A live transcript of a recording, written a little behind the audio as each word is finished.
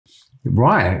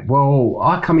Right. Well,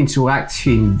 I come into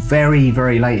acting very,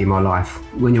 very late in my life.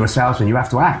 When you're a salesman, you have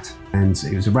to act. And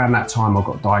it was around that time I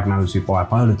got diagnosed with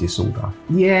bipolar disorder.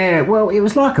 Yeah, well, it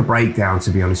was like a breakdown, to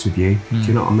be honest with you. Do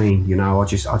you know what I mean? You know, I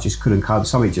just couldn't cope.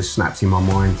 Something just snapped in my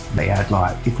mind. They had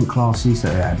like different classes.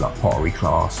 They had like pottery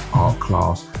class, art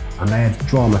class, and they had a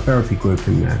drama therapy group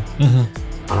in there. And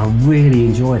I really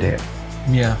enjoyed it.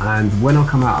 Yeah. And when I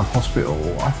come out of hospital,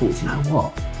 I thought, you know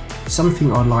what?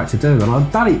 Something I'd like to do. And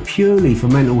I've done it purely for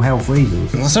mental health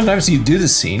reasons. Sometimes you do the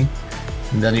scene,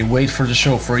 and then you wait for the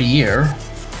show for a year,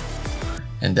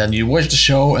 and then you watch the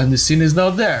show and the scene is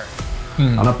not there.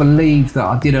 And I believe that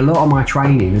I did a lot of my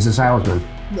training as a salesman.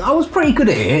 I was pretty good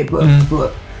at it,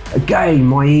 but again,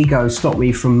 my ego stopped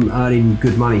me from earning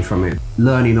good money from it.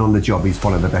 Learning on the job is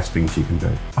one of the best things you can do.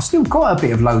 I still got a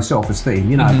bit of low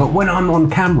self-esteem, you know, but when I'm on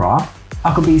camera,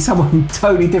 I could be someone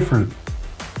totally different.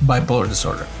 Bipolar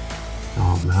disorder.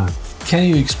 Oh no. Can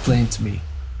you explain to me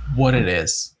what it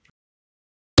is?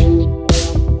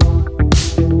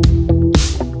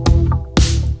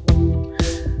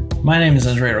 My name is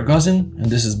Andrei Rogozin, and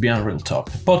this is Beyond Real Talk,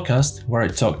 a podcast where I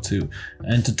talk to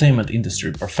entertainment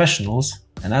industry professionals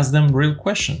and ask them real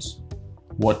questions.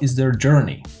 What is their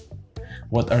journey?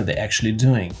 What are they actually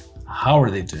doing? How are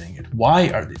they doing it? Why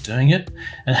are they doing it?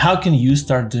 And how can you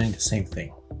start doing the same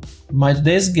thing? My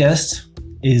today's guest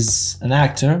is an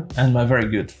actor and my very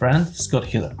good friend, Scott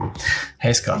Hillier.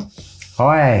 Hey, Scott.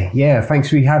 Hi, yeah, thanks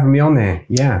for having me on there,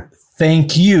 yeah.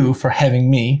 Thank you for having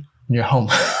me in your home.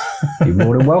 You're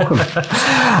more than welcome.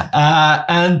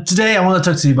 And today I want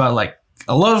to talk to you about like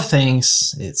a lot of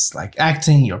things. It's like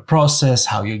acting, your process,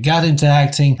 how you got into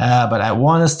acting. But I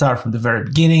want to start from the very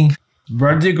beginning.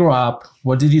 Where did you grow up?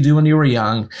 What did you do when you were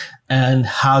young? And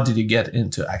how did you get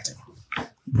into acting?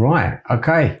 Right,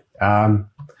 okay.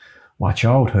 My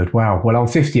childhood, wow. Well, I'm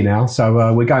 50 now,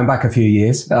 so we're going back a few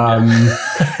years.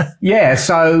 Yeah,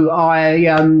 so I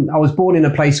was born in a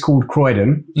place called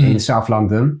Croydon in South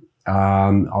London.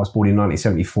 I was born in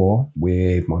 1974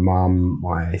 with my mum,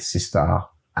 my sister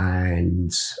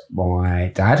and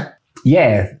my dad.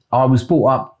 Yeah, I was brought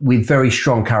up with very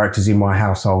strong characters in my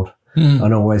household and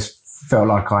I always felt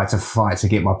like I had to fight to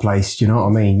get my place. Do you know what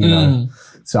I mean? You know?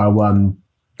 So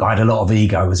I had a lot of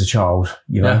ego as a child,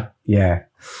 you know? Yeah.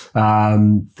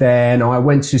 Then I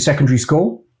went to secondary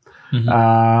school.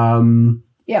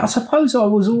 Yeah, I suppose I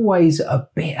was always a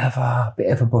bit of a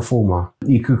performer.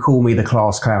 You could call me the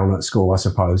class clown at school, I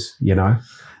suppose, you know.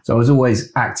 So I was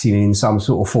always acting in some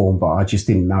sort of form, but I just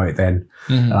didn't know it then.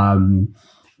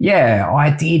 Yeah, I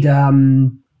did.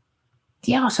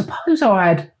 Yeah, I suppose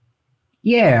I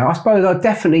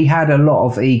definitely had a lot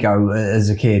of ego as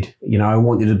a kid. You know, I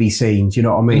wanted to be seen. Do you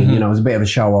know what I mean? You know, I was a bit of a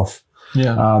show off.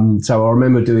 Yeah. So I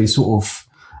remember doing sort of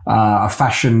a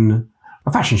fashion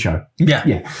show.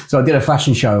 Yeah. So I did a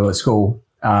fashion show at school.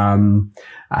 And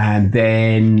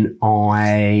then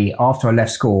after I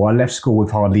left school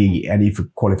with hardly any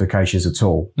qualifications at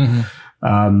all.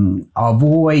 I've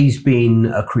always been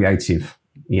a creative,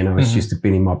 you know, it's just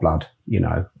been in my blood, you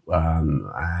know.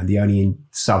 And the only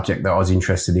subject that I was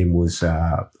interested in was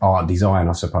art and design,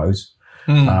 I suppose.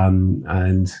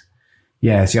 And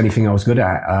yeah, it's the only thing I was good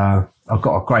at. I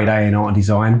got a grade A in art and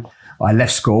design. I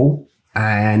left school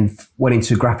and went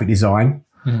into graphic design.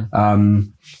 Yeah,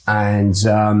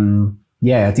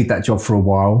 I did that job for a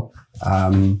while.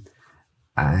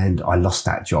 And I lost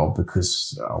that job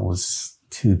because I was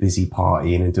too busy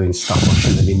partying and doing stuff I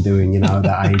shouldn't have been doing, you know, at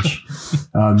that age.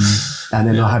 And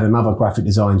then I had another graphic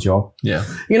design job. Yeah.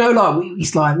 You know, like,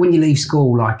 it's like when you leave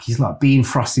school, like, it's like being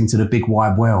thrust into the big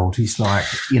wide world. It's like,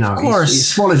 you know, it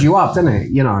swallows you up, doesn't it?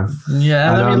 You know?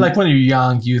 Yeah. And I mean, like when you're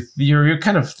young, you're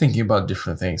kind of thinking about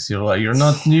different things. You're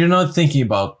not thinking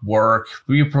about work.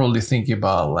 You're probably thinking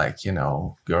about like, you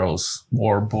know, girls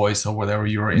or boys or whatever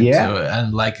you're into.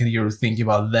 And like, you're thinking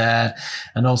about that.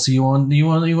 And also you want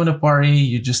to party.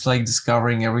 You're just like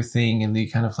discovering everything and you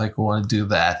kind of like want to do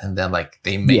that. And then like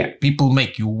people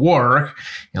make you work.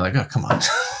 You're like, oh, come on.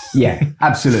 Yeah,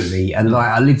 absolutely. And like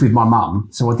I lived with my mum,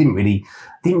 so I didn't really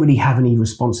have any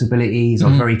responsibilities. I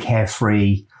was very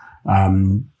carefree.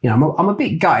 You know, I'm a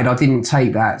bit gutted I didn't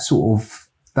take that sort of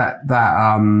that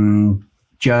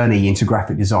journey into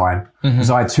graphic design because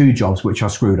I had two jobs which I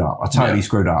screwed up. I totally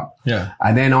screwed up. Yeah.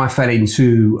 And then I fell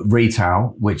into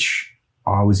retail, which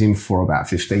I was in for about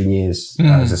 15 years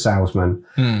as a salesman.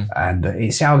 And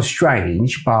it sounds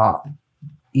strange, but,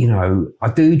 you know,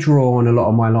 I do draw on a lot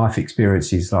of my life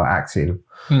experiences like acting.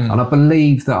 And I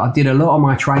believe that I did a lot of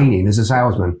my training as a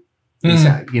salesman.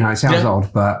 You know, it sounds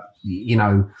odd, but, you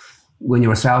know, when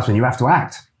you're a salesman, you have to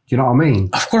act. Do you know what I mean?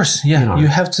 Of course, yeah. You know? You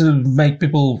have to make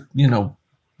people, you know,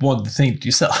 want the thing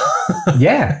you sell.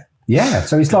 Yeah. Yeah.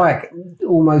 So it's like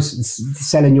almost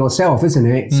selling yourself, isn't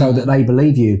it? So that they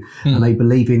believe you and they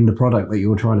believe in the product that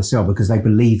you're trying to sell because they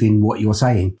believe in what you're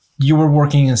saying. You were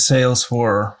working in sales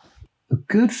for a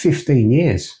good 15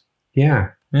 years.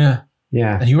 Yeah. Yeah.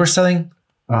 Yeah. And you were selling?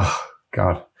 Oh,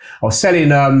 God. I was selling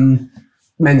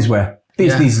menswear,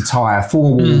 business attire,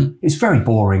 formal. It's very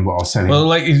boring what I was selling. Well,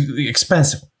 like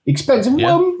expensive. Expensive.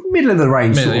 Yeah. Well, middle of the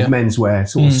range sort of menswear,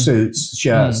 sort of suits,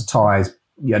 shirts, ties.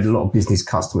 You had a lot of business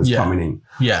customers coming in.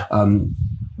 Yeah.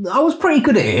 I was pretty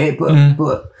good at it,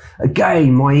 but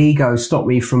again, my ego stopped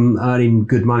me from earning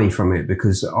good money from it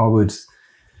because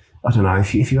I don't know,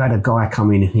 if you had a guy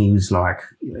come in and he was like,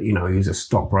 you know, he was a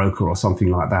stockbroker or something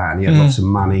like that, and he had lots of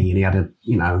money and he had an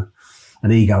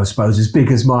ego, I suppose, as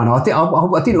big as mine. I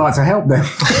didn't like to help them.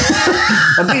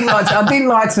 I didn't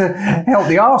like to help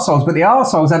the arseholes, but the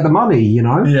arseholes had the money, you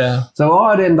know? Yeah. So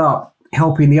I'd end up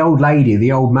helping the old lady,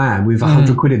 the old man with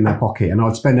 100 quid in their pocket, and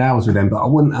I'd spend hours with them, but I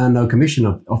wouldn't earn no commission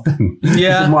of them.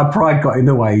 Yeah. My pride got in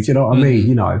the way, do you know what I mean?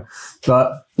 You know,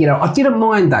 but, you know, I didn't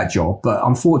mind that job, but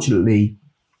unfortunately,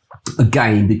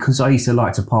 again, because I used to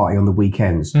like to party on the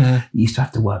weekends, you used to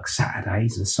have to work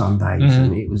Saturdays and Sundays,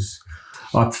 and it was...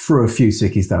 I threw a few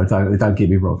sickies though, don't get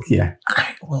me wrong, yeah.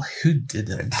 Well, who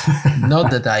didn't? Not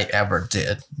that I ever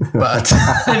did, but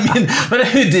but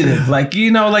who didn't? Like, you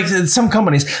know, like some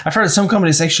companies, I've heard some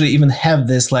companies actually even have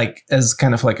this like as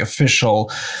kind of like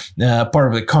official part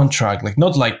of the contract, like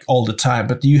not like all the time,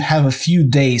 but you have a few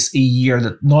days a year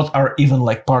that not are even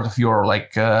like part of your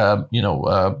like,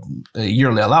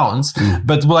 yearly allowance,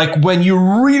 but like when you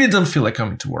really don't feel like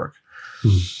coming to work.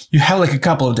 You have like a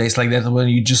couple of days like that when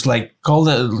you just like call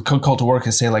to work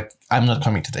and say like, I'm not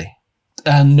coming today.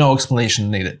 No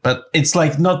explanation needed. But it's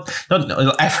like not,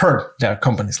 I've heard there are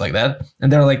companies like that,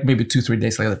 and there are like maybe 2-3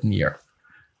 days like that in a year.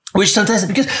 Which sometimes,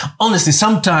 because honestly,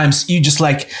 sometimes you just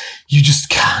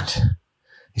can't.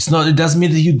 It doesn't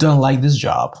mean that you don't like this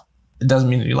job. It doesn't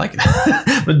mean that you like it.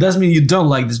 But it doesn't mean you don't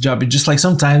like this job. It's just like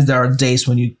sometimes there are days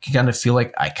when you kind of feel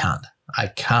like, I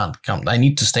can't come. I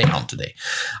need to stay home today.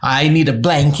 I need a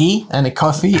blankie and a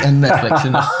coffee and Netflix.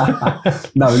 You know?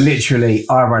 No, literally,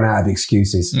 I ran out of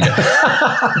excuses. Yeah.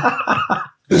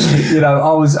 You know,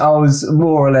 I was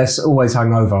more or less always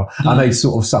hungover. I know you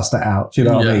sort of sussed that out. Do you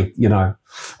know what I mean? You know,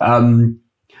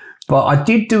 but I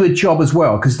did do a job as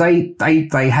well because they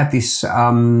had this.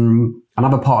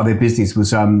 Another part of their business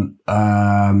was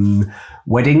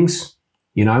weddings.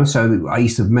 You know, so I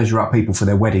used to measure up people for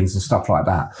their weddings and stuff like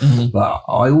that. But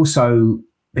I also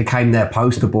became their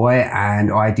poster boy,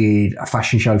 and I did a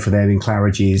fashion show for them in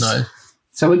Claridge's. No.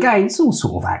 So again, it's all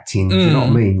sort of acting. You know what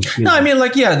I mean? I mean,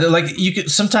 like, yeah, like you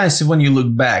could sometimes when you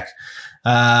look back,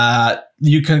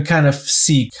 you can kind of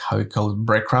see how you call it,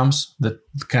 breadcrumbs that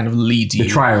kind of lead you. The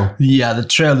trail. Yeah, the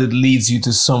trail that leads you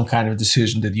to some kind of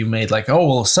decision that you made. Like, oh,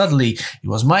 well, suddenly it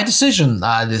was my decision.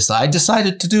 I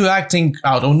decided to do acting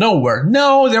out of nowhere.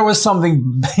 No, there was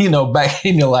something, you know, back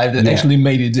in your life that actually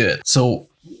made you do it. So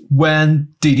when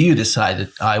did you decide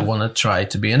that I want to try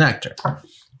to be an actor?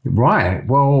 Right.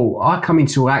 Well, I come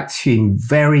into acting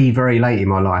very, very late in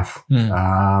my life.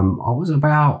 I was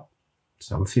about...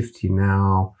 So I'm 50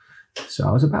 now. So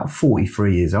I was about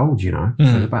 43 years old, you know. So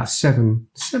it was about seven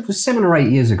or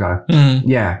 8 years ago.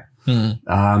 Yeah.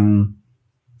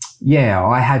 Yeah,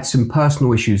 I had some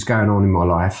personal issues going on in my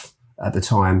life at the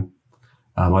time.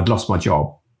 I'd lost my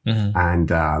job. And,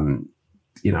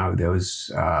 you know, there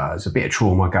was a bit of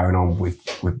trauma going on with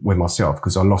myself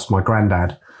because I lost my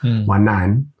granddad, my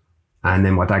nan, and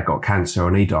then my dad got cancer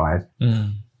and he died.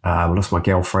 I lost my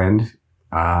girlfriend.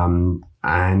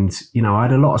 And, you know, I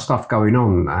had a lot of stuff going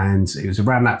on, and it was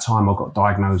around that time I got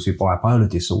diagnosed with bipolar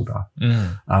disorder.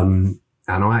 And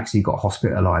I actually got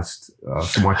hospitalized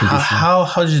for my condition.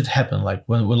 How did it happen? Like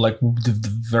when like the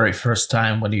very first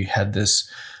time when you had this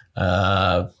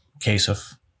case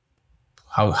of,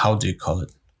 how do you call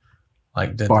it?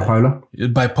 Like bipolar?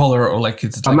 Bipolar, or like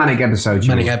it's a manic episode.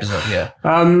 Manic episode, yeah.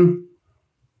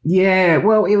 Yeah,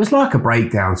 well, it was like a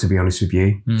breakdown, to be honest with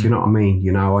you. Do you know what I mean?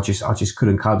 You know, I just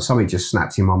couldn't cope. Something just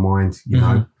snapped in my mind, you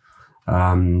know.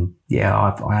 Yeah,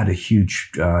 I had a huge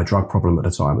drug problem at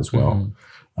the time as well.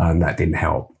 That didn't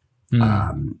help.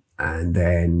 And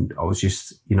then I was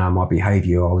just, you know, my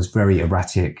behavior, I was very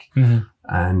erratic.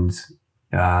 And,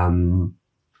 no,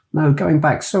 going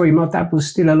back, sorry, my dad was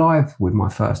still alive with my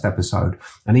first episode.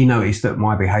 And he noticed that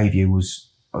my behavior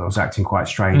I was acting quite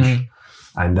strange.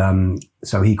 And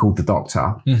so he called the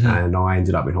doctor, and I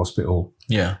ended up in hospital.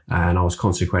 Yeah. And I was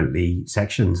consequently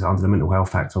sectioned under the Mental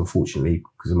Health Act, unfortunately,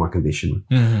 because of my condition.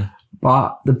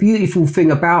 But the beautiful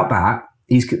thing about that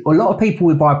a lot of people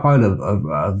with bipolar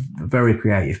are very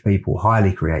creative people,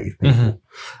 highly creative people.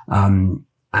 And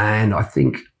I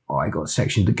think I got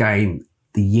sectioned again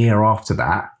the year after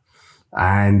that.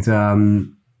 And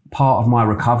part of my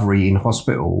recovery in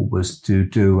hospital was to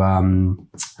do,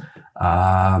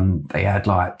 they had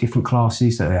like different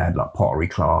classes. So they had like pottery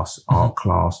class, art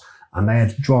class, and they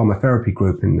had a drama therapy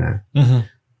group in there. And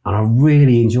I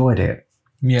really enjoyed it.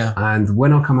 Yeah. And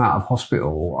when I come out of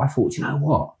hospital, I thought, you know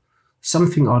what?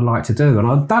 Something I'd like to do. And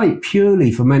I'd done it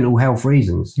purely for mental health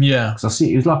reasons. Yeah. Because I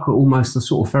see it was like almost a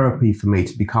sort of therapy for me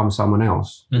to become someone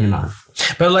else, you know.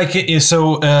 But like,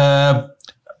 so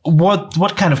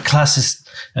what kind of classes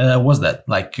was that?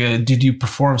 Like, did you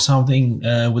perform something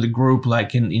with a group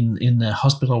like in the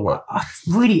hospital work? I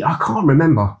can't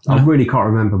remember. I really can't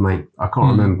remember, mate. I can't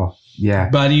remember. Yeah.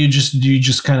 But you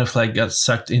just kind of like got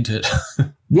sucked into it.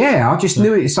 Yeah, I just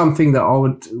knew it's something that I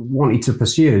wanted to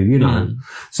pursue, you know.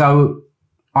 So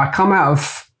I come out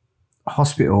of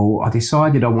hospital, I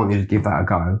decided I wanted to give that a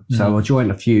go. So I joined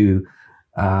a few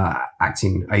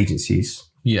acting agencies.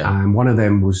 Yeah. And one of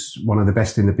them was one of the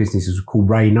best in the business, was called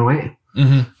Ray Knight.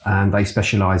 And they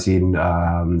specialise in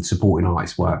supporting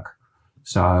artist work.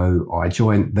 So I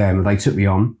joined them, they took me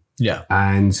on. Yeah.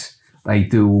 And they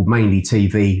do mainly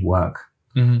TV work.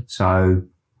 So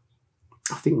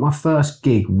I think my first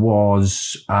gig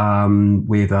was my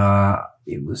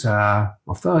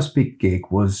first big gig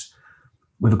was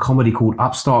with a comedy called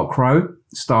Upstart Crow,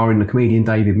 starring the comedian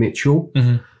David Mitchell.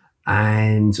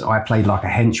 And I played like a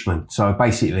henchman. So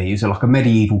basically it was like a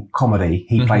medieval comedy.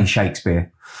 He played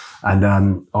Shakespeare.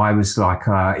 And I was like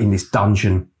in this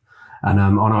dungeon,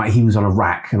 and he was on a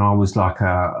rack, and I was like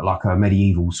a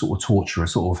medieval sort of torturer,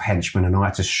 sort of henchman, and I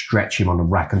had to stretch him on the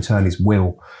rack and turn his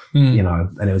will, you know.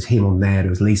 And there was him on there. There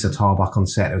was Lisa Tarbuck on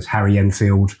set. There was Harry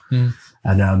Enfield,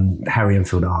 and Harry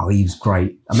Enfield. Oh, he was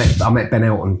great. I met Ben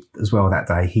Elton as well that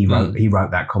day. He wrote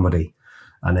that comedy,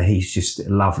 and he's just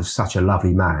such a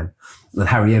lovely man. And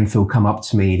Harry Enfield come up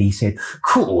to me and he said,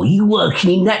 "Cool, you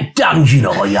working in that dungeon,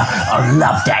 are you? I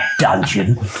love that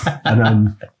dungeon."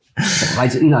 And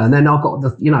you know, and then I got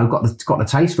the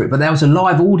taste for it. But there was a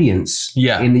live audience.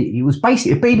 Yeah. It was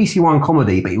basically a BBC One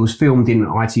comedy, but it was filmed in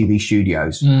ITV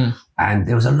studios, and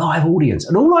there was a live audience,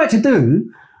 and all I had to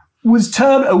do was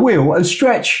turn a wheel and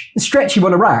stretch him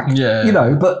on a rack. Yeah. You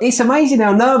know, but it's amazing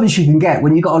how nervous you can get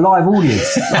when you've got a live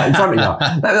audience like in front of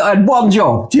you. I had one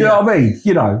job. Do you know what I mean?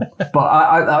 You know, but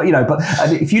I you know, but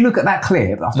if you look at that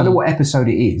clip, I don't know what episode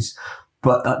it is,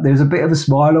 but there's a bit of a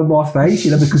smile on my face, you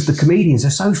know, because the comedians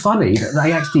are so funny that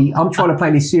I'm trying to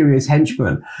play this serious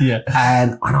henchman. Yeah.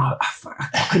 And I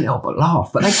couldn't help but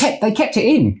laugf, but they kept it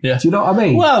in. Yeah. Do you know what I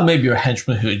mean? Well, maybe you're a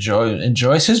henchman who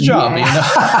enjoys his job, you know?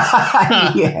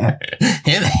 Yeah.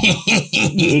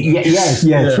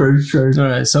 Yeah. True. All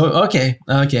right. So, okay.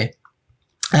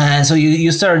 And so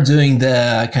you started doing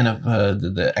the kind of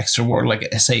the extra work, like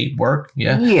essay work,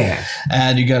 yeah? Yeah.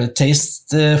 And you got a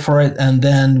taste for it. And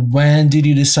then when did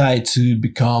you decide to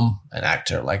become an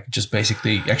actor? Like just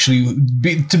basically actually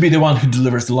to be the one who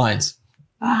delivers the lines?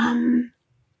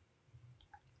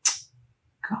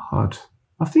 God,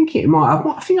 I think I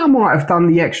might have done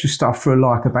the extra stuff for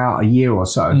like about a year or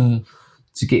so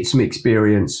to get some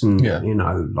experience and, you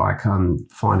know, like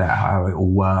find out how it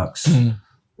all works.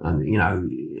 And, you know,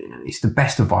 it's the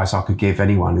best advice I could give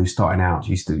anyone who's starting out,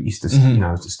 used to you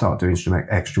know, to start doing some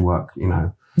extra work, you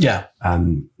know. Yeah.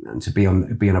 And to be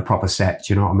on a proper set,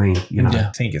 do you know what I mean? You know. Yeah,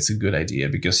 I think it's a good idea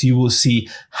because you will see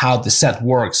how the set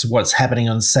works, what's happening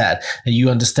on set, and you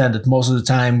understand that most of the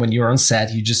time when you're on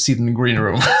set, you just sit in the green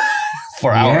room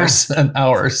for hours and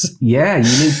hours. Yeah,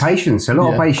 you need patience, a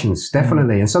lot of patience,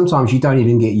 definitely. And sometimes you don't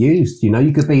even get used. You know,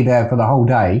 you could be there for the whole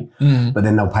day, but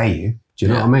then they'll pay you. Do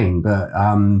you know what I mean? But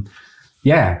and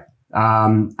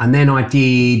then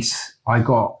I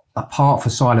got a part for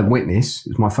Silent Witness. It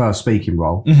was my first speaking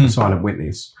role for Silent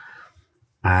Witness.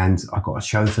 And I got a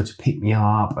chauffeur to pick me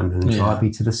up and then drive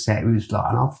me to the set. It was like,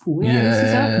 and I thought, this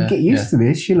is how I can get used to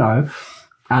this, you know.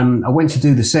 And I went to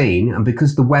do the scene, and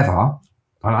because the weather,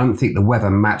 I don't think the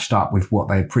weather matched up with what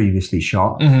they had previously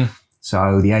shot.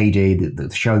 So the AD, the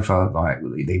chauffeur, like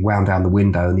they wound down the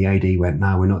window, and the AD went,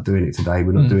 "No, we're not doing it today.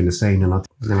 We're not doing the scene." And I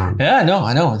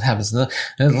know it happens.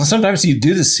 Sometimes you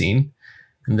do the scene,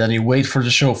 and then you wait for the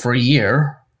show for a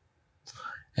year,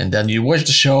 and then you watch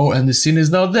the show, and the scene is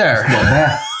not there.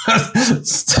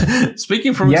 It's not there.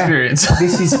 Speaking from experience,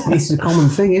 this is a common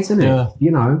thing, isn't it? Yeah. You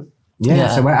know.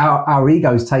 Yeah. So our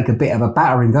egos take a bit of a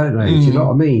battering, don't they? Do you know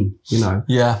what I mean? You know.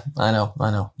 Yeah, I know.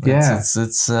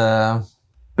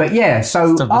 But yeah,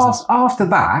 so after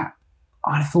that,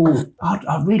 I thought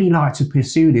I'd really like to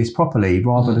pursue this properly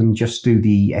rather than just do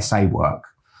the essay work.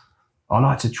 I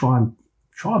like to try and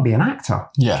be an actor.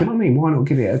 Yeah. Do you know what I mean? Why not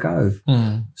give it a go?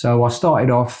 So I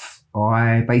started off,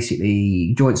 I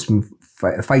basically joined some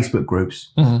Facebook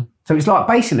groups. So it's like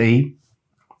basically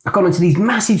I got into these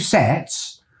massive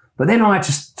sets, but then I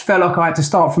just felt like I had to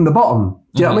start from the bottom.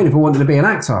 Do you know what I mean? If I wanted to be an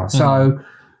actor. So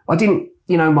I didn't,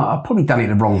 you know, I've probably done it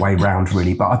the wrong way round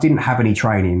really, but I didn't have any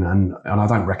training and I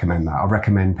don't recommend that. I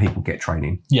recommend people get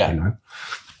training, you know.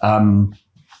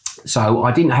 So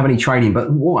I didn't have any training,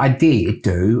 but what I did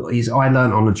do is I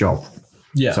learned on the job.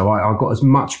 Yeah. So I got as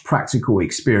much practical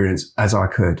experience as I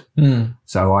could.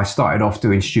 So I started off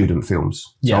doing student films.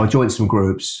 So I joined some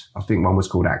groups. I think one was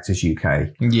called Actors UK.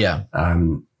 Yeah.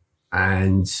 And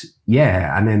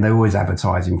then they're always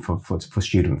advertising for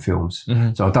student films.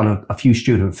 So I've done a few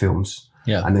student films.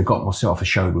 Yeah. And then got myself a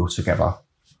show reel together.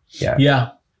 Yeah. Yeah.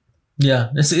 Yeah.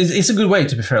 It's a good way,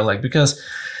 to be fair, like, because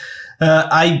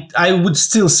I would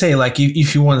still say, like,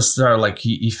 if you want to start, like,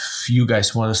 if you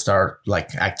guys want to start,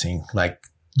 like, acting, like,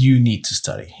 you need to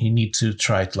study. You need to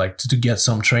try to, like, to get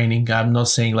some training. I'm not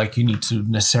saying, like, you need to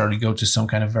necessarily go to some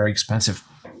kind of very expensive,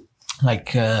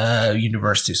 like,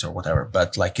 universities or whatever,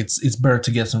 but, like, it's better to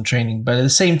get some training. But at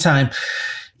the same time,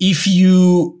 if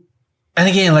you, and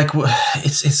again, like,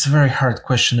 it's a very hard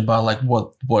question about, like,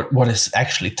 what is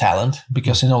actually talent,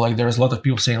 because, you know, like, there's a lot of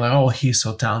people saying, like, oh, he's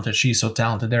so talented, she's so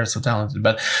talented, they're so talented,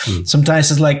 but sometimes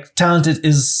it's like, talented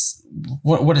is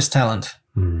what is talent?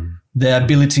 The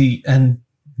ability and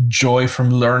joy from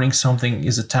learning something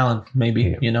is a talent,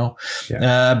 maybe, you know.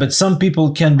 But some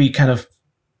people can be kind of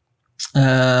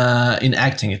in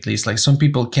acting, at least, like, some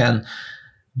people can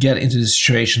get into the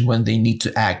situation when they need to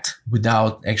act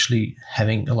without actually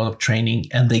having a lot of training,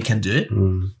 and they can do it.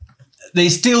 They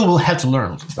still will have to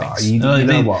learn things. You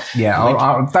know what? Yeah, like,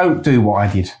 I don't do what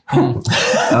I did.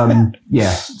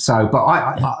 So, but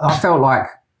I felt like,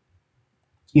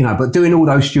 you know, but doing all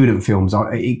those student films,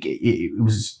 it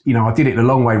was, you know, I did it the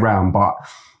long way round, but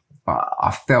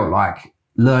I felt like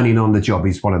learning on the job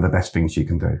is one of the best things you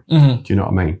can do. Do you know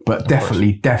what I mean? But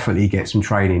definitely get some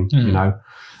training, you know.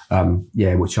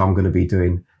 Which I'm going to be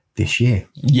doing this year.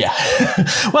 Yeah.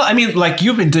 Well, I mean, like,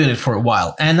 you've been doing it for a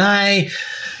while, and I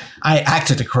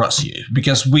acted across you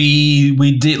because we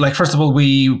did, like, first of all,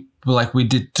 we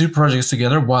did 2 projects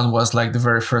together. One was, like, the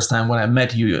very first time when I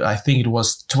met you. I think it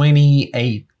was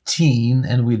 2018,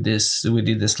 and we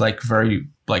did this like very,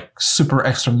 like, super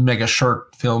extra mega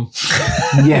short film.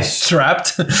 Yes.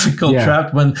 Trapped, called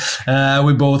Trapped, when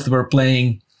we both were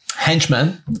playing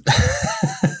henchmen.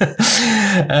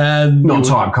 And not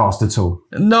typecast at all.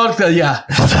 Not,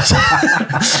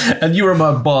 and you were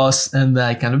my boss, and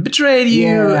I kind of betrayed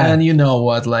you. And you know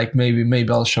what? Like, maybe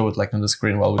I'll show it, like, on the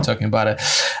screen while we're talking about it.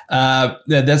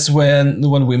 That's when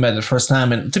we met the first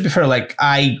time. And to be fair, like,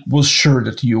 I was sure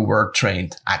that you were a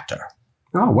trained actor.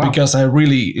 Oh, wow. Because I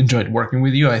really enjoyed working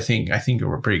with you. I think you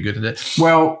were pretty good at it.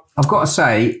 Well, I've got to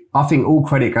say, I think all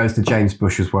credit goes to James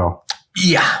Bush as well.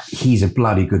 Yeah. He's a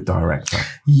bloody good director.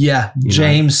 Yeah.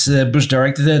 James Bush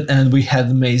directed it, and we had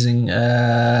amazing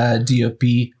DOP,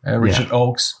 Richard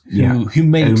Oakes, who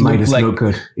made us look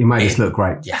good. He made us look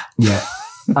great. Yeah. Yeah.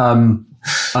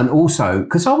 And also,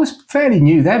 because I was fairly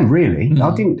new then, really.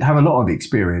 I didn't have a lot of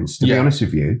experience, to be honest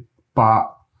with you.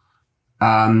 But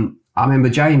I remember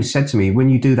James said to me, when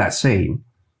you do that scene,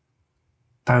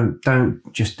 don't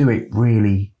just do it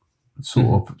really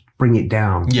sort of bring it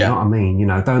down. You know what I mean? You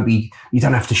know, you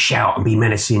don't have to shout and be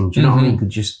menacing. Do you know what I mean? You could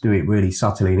just do it really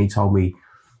subtly. And he told me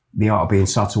the art of being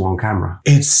subtle on camera.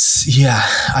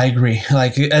 I agree.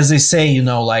 Like, as they say, you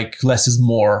know, like, less is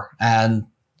more. And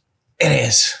it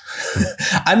is.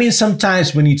 I mean,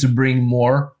 sometimes we need to bring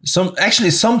more. Sometimes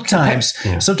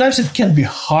it can be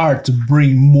hard to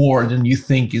bring more than you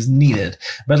think is needed.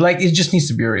 But, like, it just needs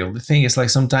to be real. The thing is, like,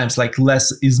 sometimes, like,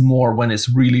 less is more when it's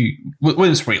real.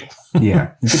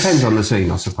 Yeah, it depends on the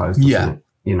scene, I suppose. Doesn't it?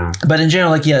 You know, but in general,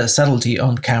 like, subtlety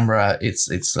on camera,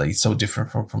 it's like so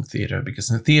different from theater, because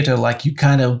in theater, like, you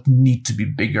kind of need to be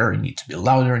bigger, you need to be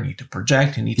louder, you need to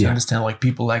project, you need to understand, like,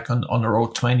 people, like, on the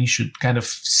road 20 should kind of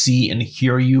see and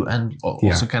hear you, and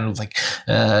also kind of, like,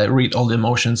 read all the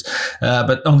emotions.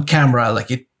 But on camera,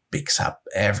 like, it picks up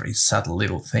every subtle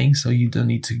little thing, so you don't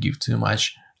need to give too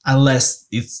much unless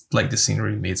it's like the scene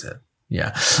really needs it.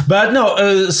 Yeah, but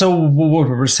no. So what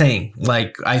we were saying,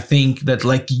 like, I think that,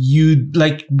 like,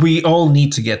 we all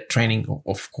need to get training,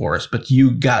 of course, but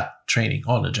you got training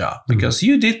on the job because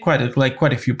you did quite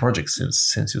a few projects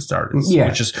since you started.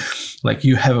 Which is, like,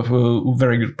 you have a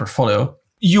very good portfolio.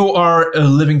 You are a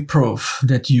living proof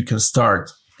that you can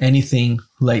start anything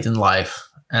late in life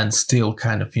and still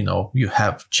kind of, you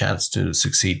have chance to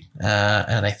succeed.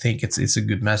 And I think it's a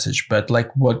good message. But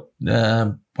like what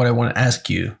I want to ask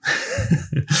you,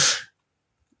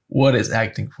 what is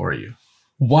acting for you?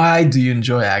 Why do you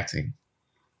enjoy acting?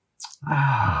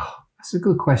 That's a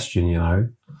good question, I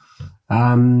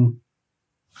don't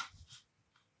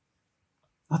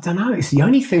know. It's the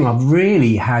only thing I've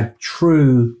really had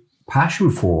true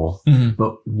passion for.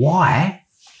 But why?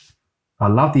 I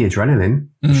love the adrenaline,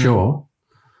 for sure.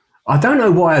 I don't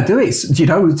know why I do it.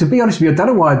 To be honest with you, I don't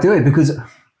know why I do it, because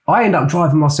I end up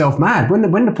driving myself mad. When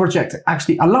the project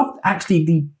I love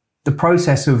the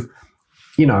process of,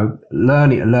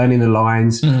 learning the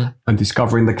lines and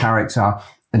discovering the character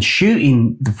and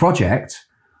shooting the project.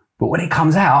 But when it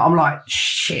comes out, I'm like,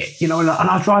 shit, and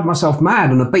I drive myself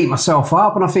mad and I beat myself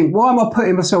up and I think, why am I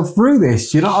putting myself through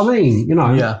this? Do you know what I mean?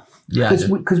 Yeah.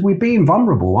 Because we're being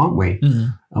vulnerable, aren't we?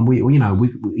 And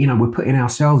we're putting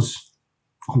ourselves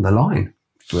on the line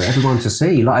for everyone to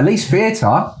see. Like, at least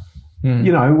theatre,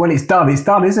 when it's done,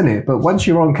 isn't it? But once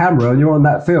you're on camera and you're on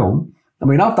that film, I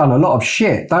mean, I've done a lot of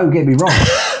shit. Don't get me wrong,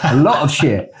 a lot of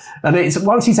shit. And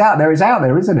once it's out there,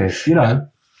 isn't it?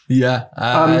 Yeah.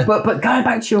 But going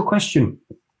back to your question,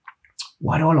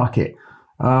 why do I like it?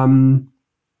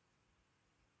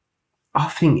 I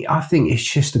think it's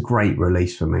just a great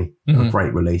release for me. A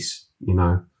great release, it's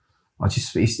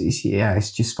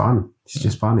just fun. It's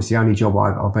just fun. It's the only job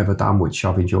I've ever done which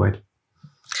I've enjoyed.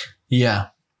 Yeah,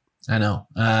 I know.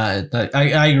 I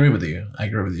agree with you.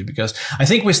 Because I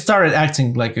think we started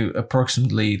acting like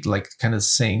approximately like kind of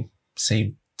same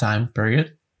time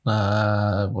period.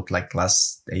 Like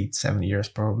last 8-7 years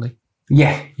probably.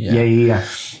 Yeah.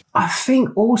 I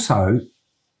think also,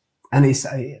 and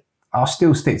I'll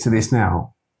still stick to this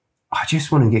now, I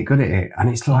just want to get good at it, and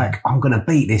it's like, I'm gonna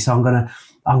beat this, I'm gonna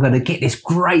get this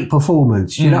great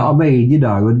performance, you know what I mean,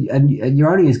 and you're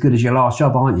only as good as your last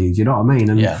job, aren't you? Do you know what I mean?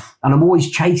 And I'm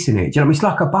always chasing it, do you know what I mean? It's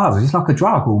like a buzz, it's like a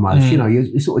drug almost,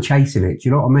 you're sort of chasing it, do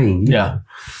you know what I mean?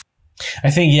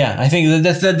 I think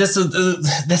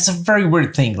that's a very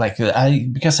weird thing. Like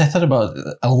because I thought about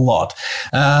it a lot.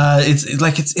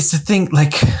 It's a thing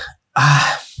like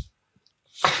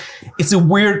it's a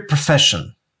weird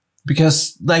profession,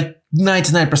 because like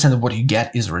 99% of what you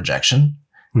get is rejection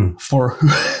for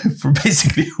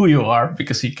basically who you are,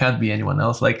 because you can't be anyone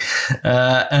else. Like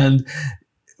and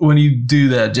when you do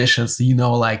the auditions,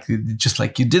 like just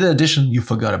like you did an audition, you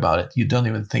forgot about it. You don't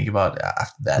even think about it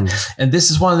after that. And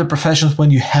this is one of the professions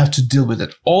when you have to deal with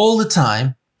it all the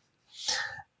time.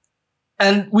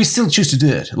 And we still choose to do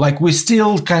it. Like we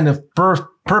still kind of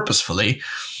purposefully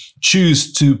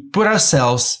choose to put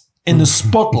ourselves in the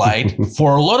spotlight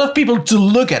for a lot of people to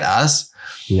look at us.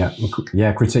 Yeah,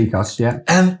 critique us,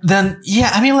 And then,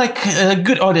 I mean, like a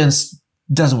good audience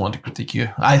doesn't want to critique you.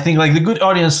 I think like the good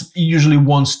audience usually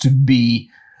wants to be,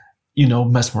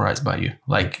 mesmerized by you.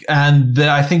 Like, and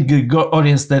I think the good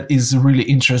audience that is really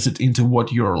interested into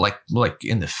what you're like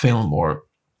in the film or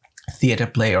theater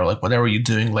play or like whatever you're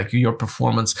doing, like your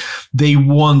performance, they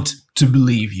want to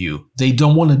believe you. They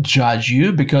don't want to judge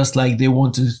you, because like they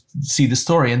want to see the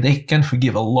story, and they can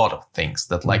forgive a lot of things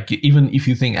that like, even if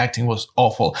you think acting was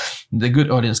awful, the good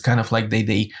audience kind of like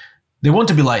they want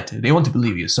to be lied to. They want to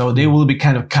believe you. So they will be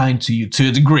kind of kind to you to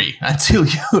a degree until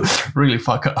you really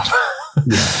fuck up.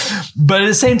 But at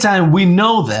the same time, we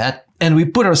know that, and we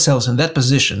put ourselves in that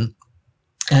position.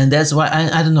 And that's why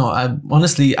I don't know.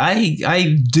 Honestly,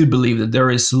 I do believe that there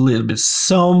is a little bit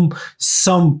some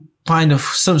kind of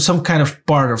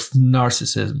part of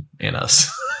narcissism in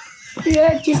us.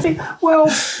 Yeah, do you think? Well,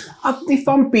 if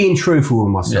I'm being truthful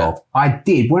with myself, I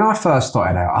did when I first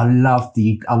started out. I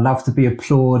loved to be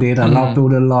applauded. I loved all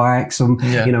the likes, and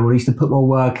I used to put my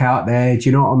work out there. Do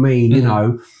you know what I mean?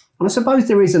 And I suppose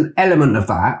there is an element of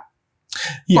that,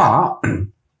 but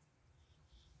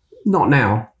not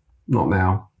now.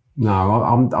 No,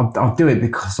 I'll do it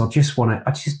because I just want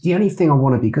to. The only thing I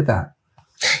want to be good at.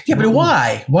 Yeah, but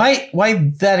why?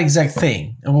 Why that exact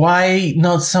thing? Why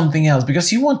not something else?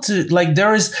 Because you want to, like,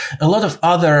 there is a lot of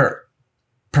other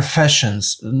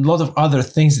professions, a lot of other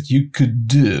things that you could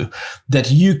do,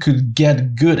 that you could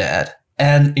get good at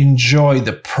and enjoy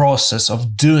the process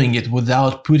of doing it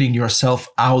without putting yourself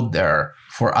out there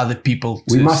for other people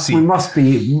to see. We must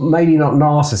be maybe not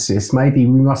narcissists. Maybe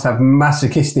we must have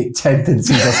masochistic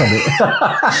tendencies or something.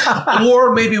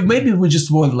 Or maybe we just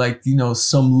want, like,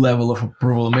 some level of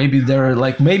approval. Maybe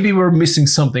we're missing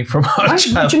something from our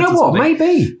childhood. Do you know what?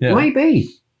 Maybe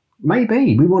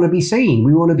we want to be seen.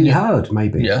 We want to be heard.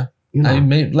 Maybe. Yeah.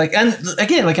 and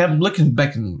again, I'm looking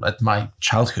back at my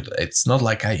childhood. It's not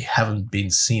like I haven't been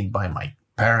seen by my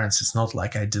parents. It's not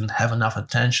like I didn't have enough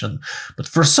attention. But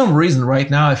for some reason right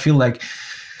now, I feel like,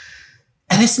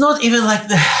 and it's not even like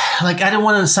I don't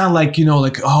want to sound like,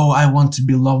 oh, I want to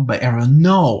be loved by everyone.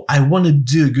 No, I want to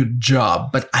do a good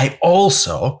job. But I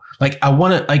also,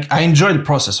 I enjoy the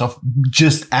process of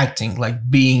just acting, like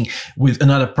being with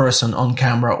another person on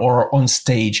camera or on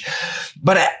stage.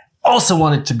 But I also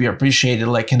want it to be appreciated,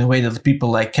 like in a way that people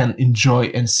like can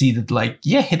enjoy and see that, like,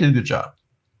 yeah, he did a good job.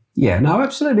 Yeah, no,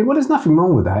 absolutely. Well, there's nothing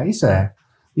wrong with that, is there?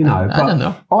 I don't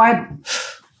know.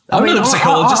 I'm not a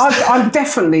psychologist.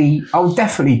 I was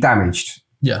definitely damaged.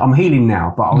 Yeah. I'm healing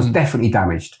now, but I was definitely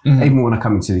damaged. Even when I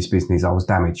come into this business, I was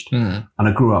damaged. And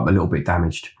I grew up a little bit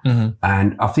damaged.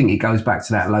 And I think it goes back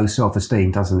to that low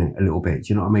self-esteem, doesn't it? A little bit.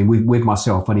 Do you know what I mean? With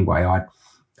myself anyway, I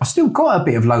still got a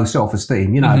bit of low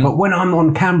self-esteem, but when I'm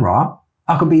on camera,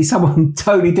 I can be someone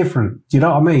totally different. Do you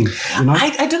know what I mean?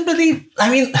 I don't believe,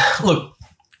 look,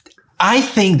 I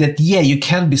think that, you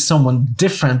can be someone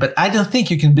different, but I don't think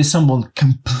you can be someone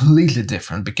completely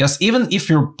different, because even if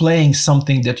you're playing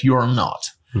something that you're not,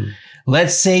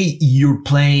 let's say you're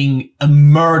playing a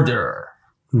murderer,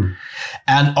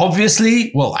 and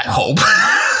obviously, well, I hope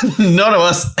none of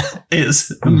us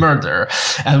is a murderer,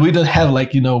 and we don't have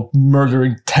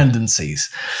murdering tendencies.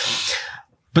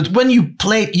 But when you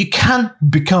play, you can't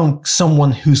become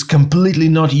someone who's completely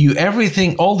not you.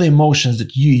 Everything, all the emotions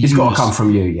that you use. It's got to come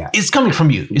from you, yeah. It's coming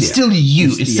from you. It's still you.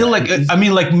 It's still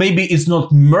maybe it's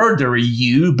not murder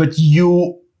you, but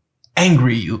you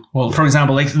angry you. Well, for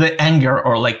example, like the anger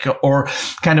or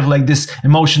kind of like this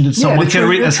emotion that someone can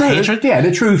read as hatred. Yeah,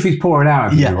 the truth is pouring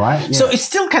out of you, right? Yeah. So it's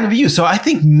still kind of you. So I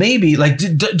think maybe,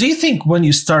 do you think when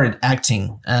you started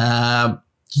acting,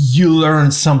 you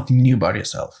learned something new about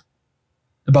yourself?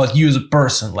 About you as a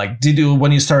person? Like, did you,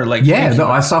 when you started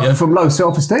I suffer from low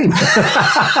self-esteem.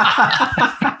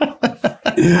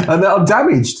 And I'm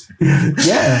damaged.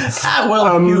 Yeah.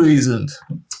 You isn't.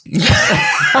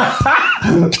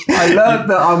 I learned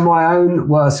that I'm my own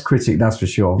worst critic, that's for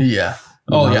sure. Yeah.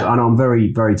 And I'm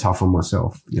very, very tough on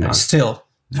myself, Still.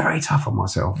 Very tough on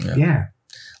myself. Yeah.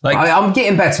 Like, I'm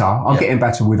getting better. I'm getting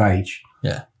better with age.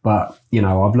 Yeah. But,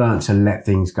 I've learned to let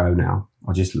things go now.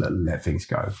 I just let things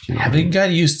go. Have you got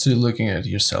used to looking at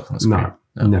yourself on the screen?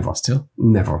 No, never. Still?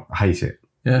 Never. I hate it.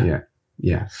 Yeah.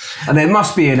 Yeah. And there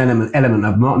must be an element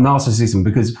of narcissism,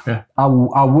 because I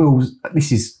will,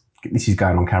 this is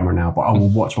going on camera now, but I will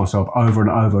watch myself over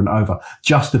and over and over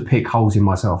just to pick holes in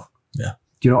myself. Yeah.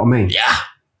 Do you know what I mean? Yeah.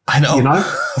 I know. And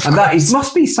that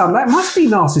must be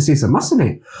narcissism, mustn't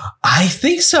it? I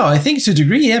think so. I think to a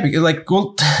degree, yeah. Because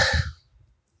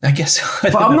I guess.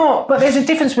 But there's a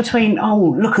difference between,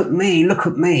 look at me.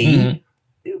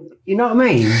 You know what I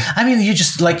mean? I mean, you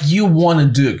just you want to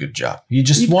do a good job. You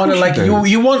just want to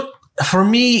you want, for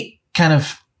me, kind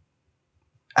of,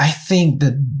 I think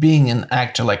that being an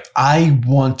actor, I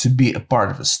want to be a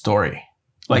part of a story.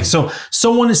 So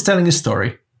someone is telling a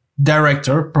story,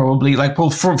 director probably,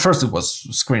 first it was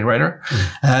screenwriter,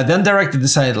 then director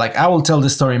decided, I will tell the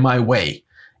story my way.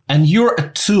 And you're a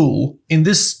tool in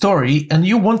this story, and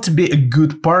you want to be a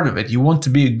good part of it. You want to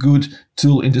be a good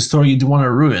tool in the story. You don't want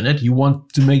to ruin it. You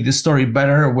want to make the story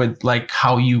better with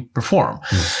how you perform.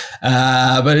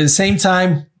 But at the same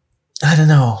time, I don't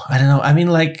know. I mean,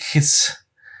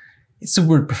 it's a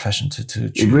weird profession to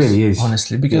choose. It really is,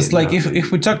 honestly, because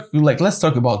if we talk, let's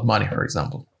talk about money, for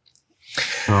example.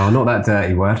 Oh, not that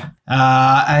dirty word.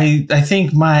 I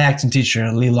think my acting teacher,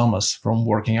 Lee Lomas from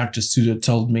Working Actors Studio,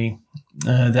 told me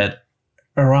that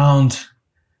around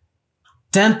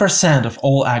 10% of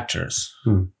all actors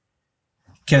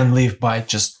can live by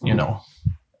just,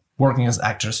 working as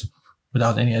actors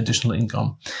without any additional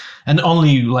income. And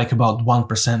only about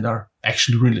 1% are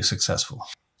actually really successful.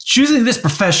 Choosing this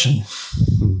profession,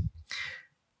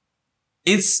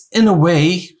 it's in a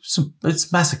way,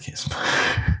 it's masochism.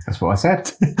 That's what I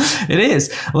said. It is.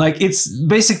 It's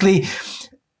basically,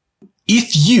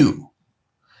 if you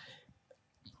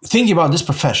thinking about this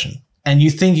profession and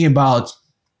you're thinking about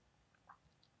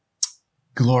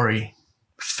glory,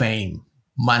 fame,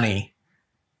 money,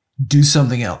 do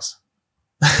something else.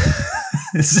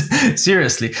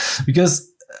 Seriously, because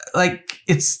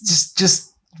it's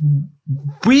just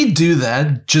we do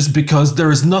that just because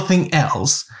there is nothing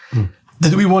else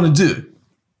that we want to do.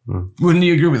 Wouldn't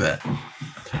you agree with that?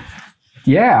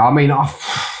 Yeah, I mean,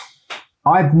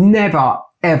 I've never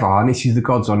ever, and this is the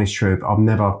God's honest truth, I've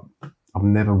never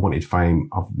wanted fame.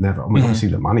 Obviously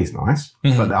the money's nice,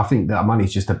 but I think that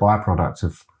money's just a byproduct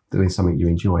of doing something you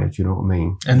enjoy. Do you know what I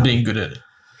mean? And being good at it.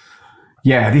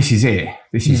 Yeah, this is it.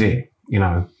 This is it.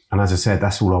 And as I said,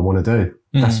 that's all I want to do.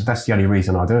 That's the only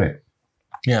reason I do it.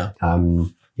 Yeah.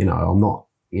 I'm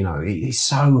you know, it's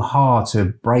so hard to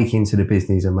break into the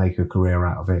business and make a career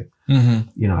out of it,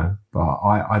 you know, but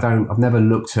I've never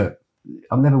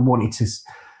wanted to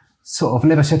I've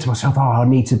never said to myself, oh, I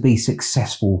need to be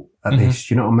successful at this.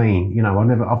 Do you know what I mean? You know,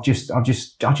 I'll just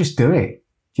do it.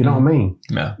 Do you know what I mean?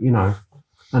 Yeah. You know,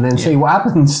 and then see what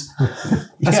happens.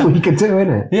 That's what you can do,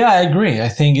 isn't it? Yeah, I agree. I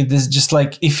think it is just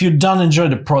like, if you don't enjoy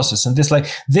the process, and this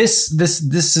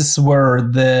is where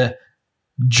the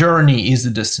journey is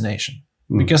the destination.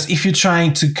 Because if you're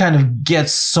trying to kind of get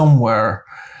somewhere,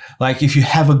 like if you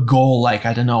have a goal, like,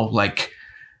 I don't know, like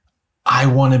I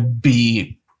want to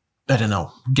be, I don't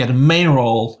know, get a main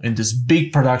role in this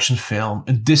big production film,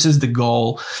 and this is the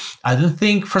goal. I don't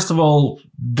think, first of all,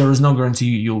 there is no guarantee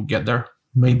you'll get there.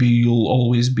 Maybe you'll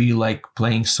always be like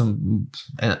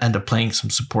end up playing some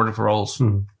supportive roles.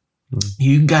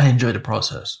 You gotta enjoy the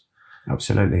process.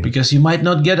 Absolutely. Because you might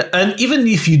not get it. And even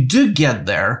if you do get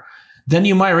there, then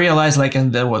you might realize like,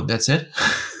 and then what, that's it?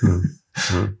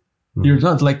 You're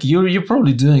not like, you're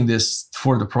probably doing this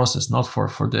for the process, not for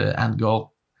the end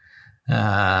goal.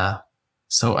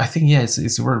 So I think,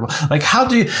 it's worthwhile. Like,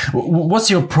 what's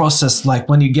your process like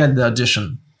when you get the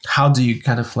audition? How do you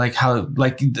kind of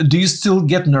like, do you still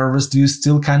get nervous? Do you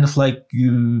still kind of like,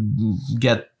 you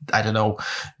get, I don't know,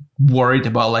 worried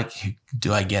about like,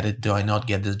 do I get it? Do I not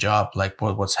get this job? Like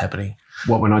what's happening?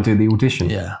 What, when I do the audition?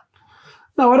 Yeah.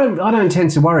 No, I don't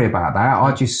tend to worry about that.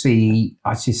 I just see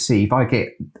if I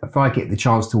get the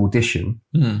chance to audition,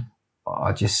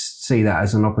 I just see that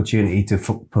as an opportunity to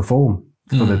perform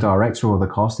for the director or the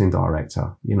casting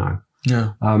director, you know.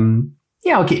 Yeah.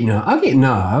 I'll get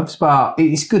nerves, but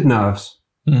it's good nerves,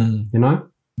 you know.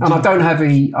 And I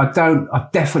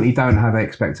definitely don't have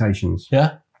expectations.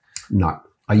 Yeah. No,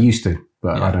 I used to,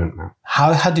 but I don't now.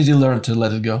 How did you learn to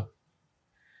let it go?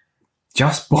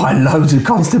 Just by loads of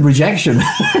constant rejection.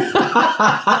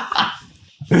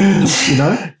 You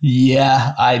know?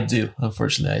 Yeah, I do.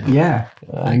 Unfortunately, I do. Yeah.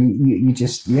 And you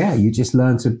just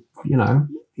learn to, you know,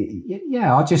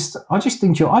 I just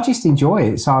enjoy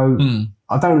it. So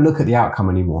I don't look at the outcome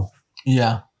anymore.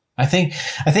 Yeah. I think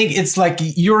it's like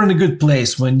you're in a good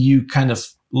place when you kind of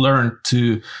learn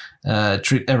to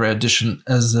treat every audition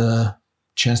as a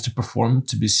chance to perform,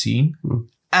 to be seen.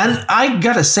 And I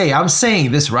gotta say, I'm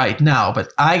saying this right now,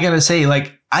 but I gotta say,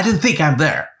 like, I didn't think I'm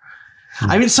there.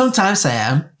 I mean, sometimes I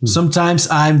am. Sometimes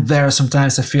I'm there.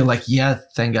 Sometimes I feel like, yeah,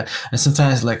 thank God. And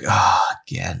sometimes like,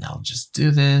 again, I'll just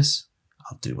do this.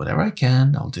 I'll do whatever I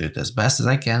can. I'll do it as best as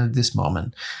I can at this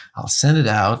moment. I'll send it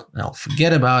out and I'll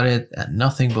forget about it and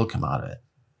nothing will come out of it.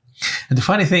 And the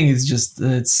funny thing is just,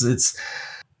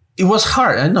 it was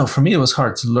hard. I know for me, it was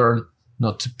hard to learn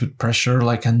not to put pressure,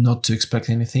 like, and not to expect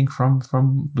anything from,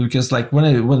 because like when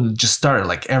it just started,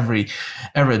 like every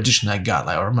audition I got,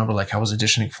 like I remember like I was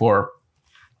auditioning for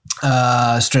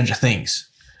Stranger Things.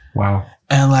 Wow.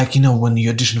 And like, you know, when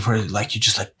you audition for it, like you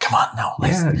just like, come on now,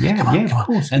 come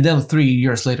on. And then 3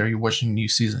 years later, you're watching a new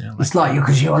season. Like, it's like you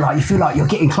feel like you're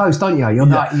getting close, don't you? You're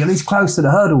like, you're at least close to the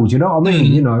hurdles. You know what I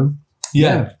mean? You know.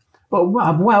 Yeah. But what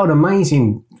an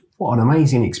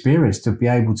amazing experience to be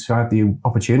able to have the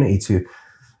opportunity to,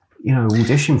 you know,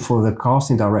 audition for the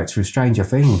casting director of Stranger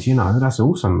Things. You know, that's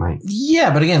awesome, mate.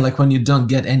 Yeah, but again, like when you don't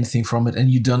get anything from it and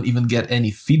you don't even get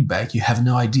any feedback, you have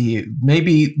no idea.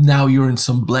 Maybe now you're in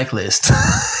some blacklist.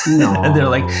 No. And they're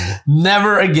like,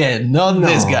 never again,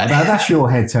 this guy. That's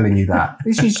your head telling you that.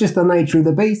 This is just the nature of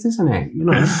the beast, isn't it? You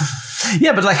know.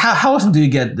 Yeah, but like how often do you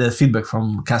get the feedback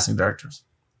from casting directors?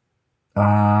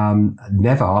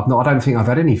 Never. I don't think I've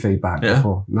had any feedback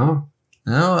before. No.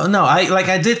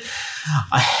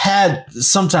 I had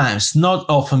sometimes, not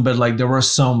often, but like there were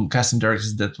some casting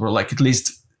directors that were like, at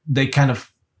least they kind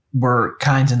of were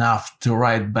kind enough to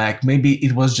write back. Maybe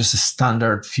it was just a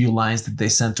standard few lines that they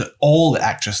sent to all the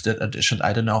actors that auditioned.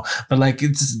 I don't know. But like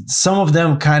some of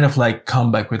them kind of like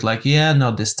come back with like, yeah,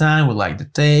 no, this time we like the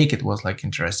take. It was like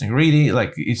interesting reading.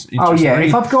 Like it's interesting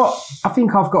reading. I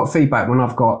think I've got feedback when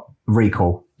I've got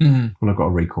recall. When I've got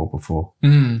a recall before.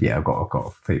 Yeah, I've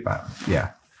got feedback. Yeah.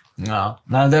 No.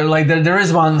 Now there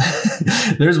is one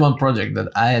there is one project that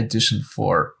I auditioned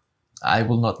for. I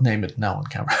will not name it now on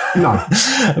camera. No.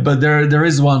 But there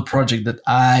is one project that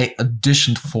I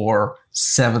auditioned for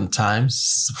 7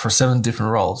 times for 7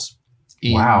 different roles.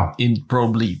 In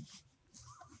probably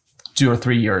 2 or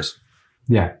 3 years.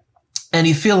 Yeah. And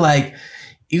you feel like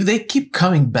if they keep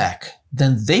coming back,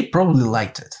 then they probably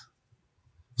liked it.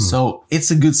 So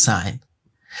it's a good sign.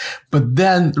 But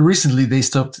then recently they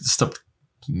stopped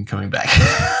coming back.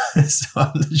 So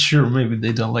I'm not sure. Maybe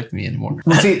they don't like me anymore.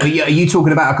 Are you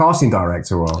talking about a casting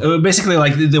director or? Basically,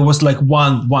 like there was like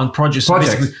one project. So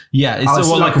basically, yeah, it's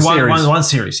like one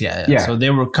series. Yeah. So they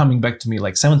were coming back to me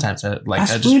like 7 times.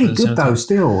 That's really good though.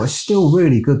 Still, it's still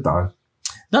really good though.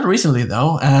 Not recently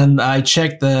though, and I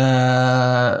checked.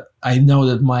 I know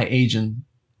that my agent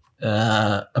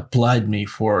applied me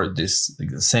for this like,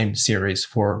 the same series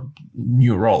for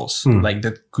new roles, like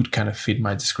that could kind of fit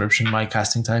my description, my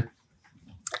casting type.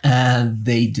 And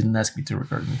they didn't ask me to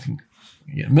record anything.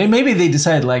 Yeah. Maybe they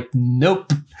decided like,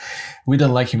 nope, we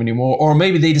don't like him anymore. Or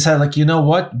maybe they decided like, you know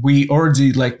what? We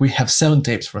already like, we have 7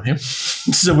 tapes from him.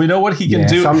 So we know what he can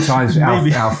do. Sometimes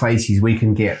our faces, we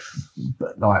can get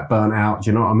like burnt out.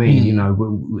 Do you know what I mean? You know,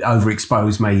 we're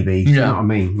overexposed maybe. Do you know what I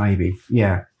mean? Maybe.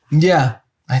 Yeah. Yeah.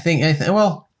 I think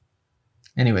well,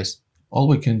 anyways. All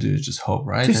we can do is just hope,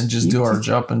 right? And just do our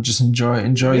job and just enjoy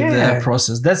the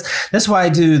process. That's why I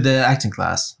do the acting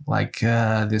class, like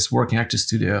this working actor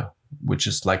studio, which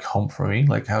is like home for me.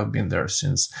 Like I've been there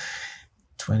since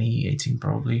 2018,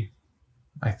 probably.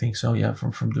 I think so. Yeah,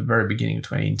 from the very beginning of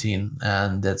 2018,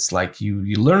 and that's like you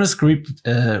learn a script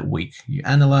a week, you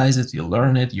analyze it, you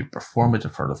learn it, you perform it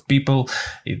in front of people.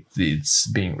 It's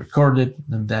being recorded,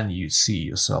 and then you see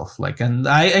yourself. Like, and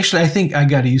I think I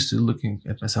got used to looking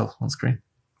at myself on screen.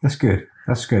 That's good.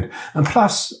 That's good. And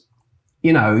plus,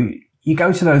 you know, you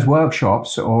go to those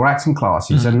workshops or acting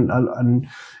classes, and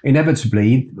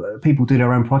inevitably people do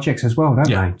their own projects as well, don't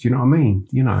they? Do you know what I mean?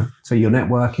 You know, so you're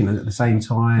networking at the same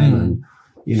time and.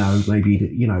 You know, maybe,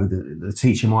 the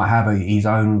teacher might have his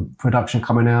own production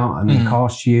coming out and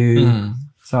cast you.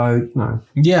 So, you know.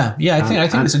 Yeah. I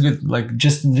think it's a good, like,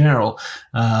 just in general,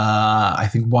 I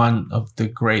think one of the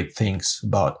great things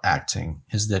about acting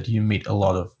is that you meet a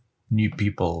lot of new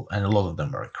people and a lot of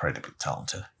them are incredibly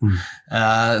talented.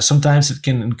 Sometimes it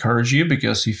can encourage you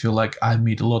because you feel like I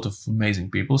meet a lot of amazing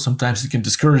people. Sometimes it can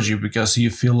discourage you because you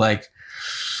feel like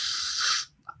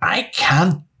I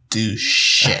can't do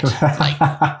shit.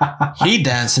 Like he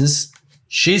dances,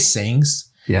 she sings.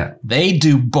 Yeah. They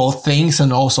do both things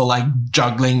and also like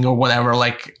juggling or whatever.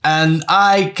 Like, and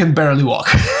I can barely walk.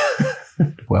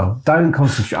 Well, don't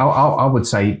concentrate. I would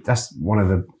say that's one of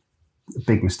the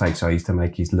big mistakes I used to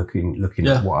make is looking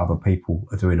at what other people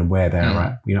are doing and where they're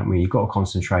at. You know what I mean? You've got to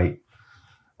concentrate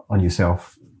on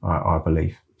yourself. I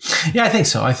believe. Yeah, I think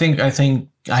so. I think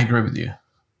I agree with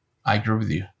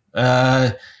you.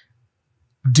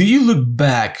 Do you look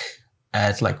back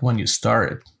at like when you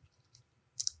started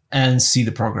and see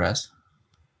the progress?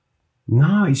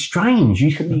 No, it's strange.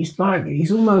 It's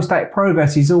almost that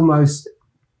progress is almost,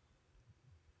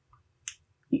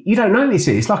 you don't notice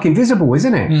it. It's like invisible,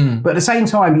 isn't it? But at the same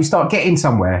time, you start getting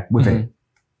somewhere with it,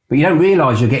 but you don't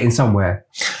realize you're getting somewhere.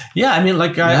 Yeah, I mean,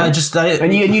 like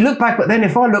and you look back, but then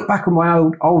if I look back on my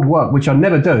old work, which I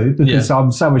never do because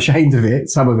I'm so ashamed of it,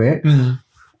 some of it.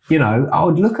 You know, I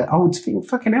would think,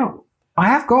 fucking hell, I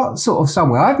have got sort of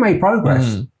somewhere. I've made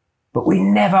progress, but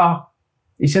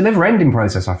it's a never ending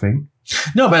process, I think.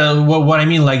 No, but what I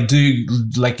mean, like,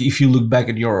 if you look back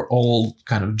at your old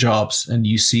kind of jobs and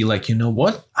you see like, you know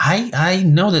what, I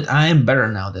know that I am better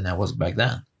now than I was back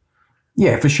then.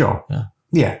 Yeah, for sure.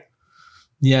 Yeah,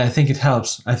 I think it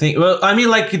helps.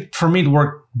 For me, it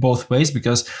worked both ways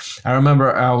because I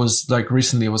remember I was like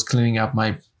recently I was cleaning up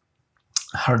my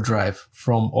hard drive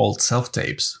from old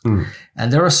self-tapes.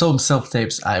 And there were some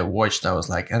self-tapes I watched. I was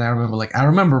like, and I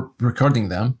remember recording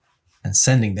them and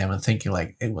sending them and thinking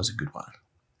like, it was a good one.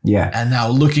 Yeah. And now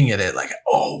looking at it like,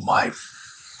 oh my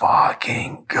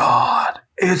fucking God,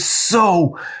 it's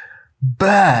so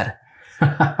bad. And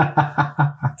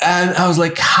I was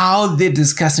like, how did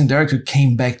this casting director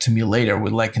came back to me later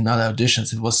with like another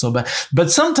auditions? It was so bad. But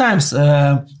sometimes,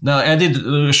 I did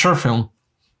a short film,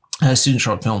 a student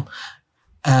short film.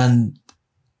 And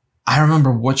I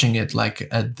remember watching it like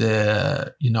at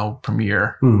the,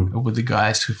 premiere with the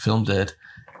guys who filmed it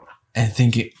and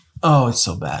thinking, oh, it's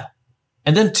so bad.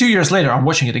 And then 2 years later, I'm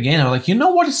watching it again. I'm like, you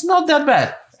know what? It's not that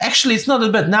bad. Actually, it's not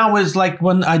that bad. Now it's like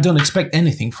when I don't expect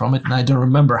anything from it and I don't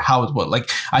remember how it was. Like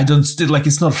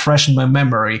it's not fresh in my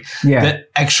memory. Yeah. The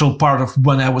actual part of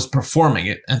when I was performing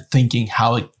it and thinking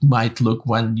how it might look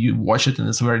when you watch it and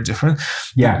it's very different.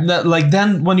 Yeah. Like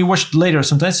then when you watch it later,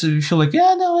 sometimes you feel like,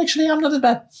 yeah, no, actually, I'm not that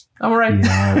bad. I'm all right.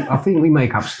 Yeah, I think we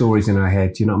make up stories in our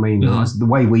head. Do you know what I mean? The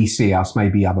way we see us,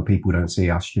 maybe other people don't see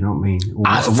us. Do you know what I mean?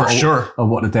 For sure. Or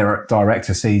what the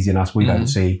director sees in us, we don't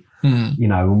see. You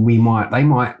know, they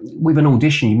might, with an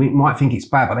audition, you might think it's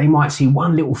bad, but they might see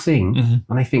one little thing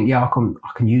and they think, yeah, I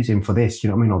can use him for this, you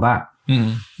know what I mean, or that,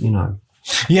 you know.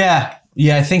 Yeah,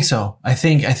 I think so. I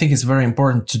think it's very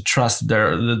important to trust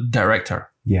the director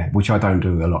Yeah, which I don't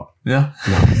do a lot. Yeah.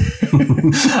 No.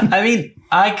 I mean,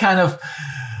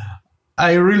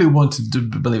 I really wanted to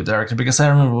believe director because I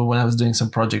remember when I was doing some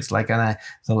projects, like, and I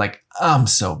was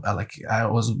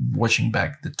watching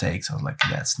back the takes. I was like,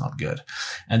 that's not good.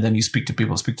 And then you speak to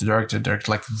people, speak to director,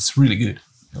 like, it's really good.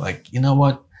 You're like, you know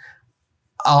what?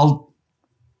 I'll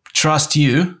trust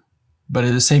you, but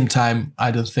at the same time,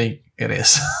 I don't think it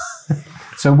is.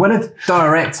 So when a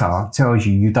director tells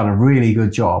you you've done a really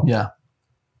good job, Yeah.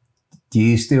 do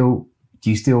you still,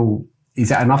 is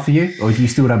that enough for you, or do you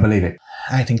still don't believe it?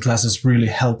 Acting classes really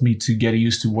helped me to get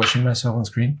used to watching myself on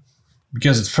screen.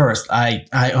 Because at first, I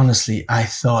honestly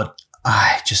thought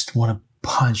I just want to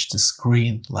punch the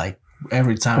screen like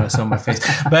every time I saw my face.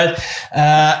 But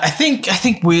I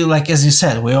think we, like, as you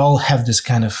said, we all have this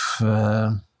kind of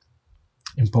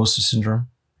imposter syndrome.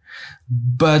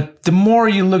 But the more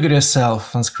you look at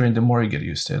yourself on screen, the more you get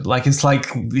used to it. Like, it's like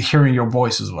hearing your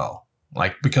voice as well.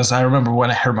 Like, because I remember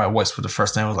when I heard my voice for the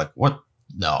first time, I was like, what?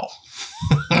 No.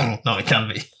 No, it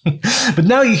can't be. But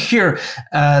now you hear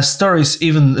stories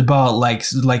even about like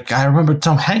I remember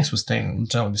Tom Hanks was telling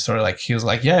the story, like, he was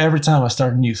like, yeah, every time I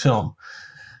start a new film,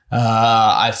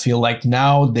 I feel like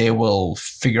now they will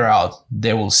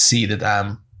see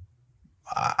that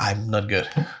I'm not good.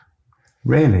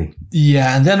 Really?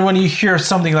 Yeah. And then when you hear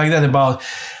something like that about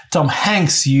Tom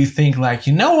Hanks, you think like,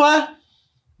 you know what?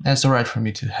 That's all right for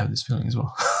me to have this feeling as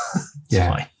well. It's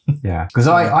fine. Yeah. Because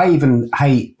I even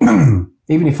hate,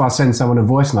 even if I send someone a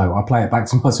voice note, I play it back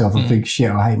to myself and think,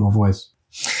 shit, I hate my voice.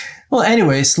 Well,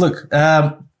 anyways, look,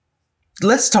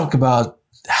 let's talk about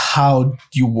how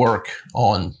you work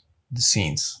on the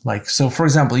scenes. Like, so for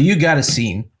example, you got a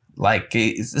scene, like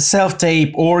it's a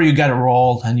self-tape, or you got a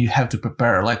role and you have to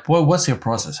prepare. Like, what's your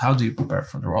process? How do you prepare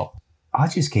for the role? I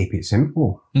just keep it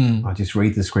simple. I just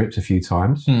read the script a few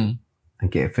times and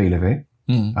get a feel of it.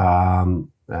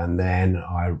 And then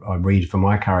I read for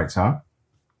my character,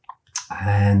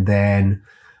 and then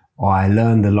I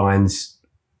learn the lines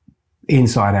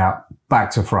inside out,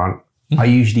 back to front. I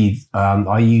usually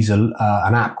I use an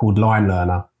app called Line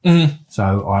Learner.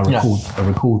 So I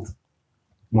record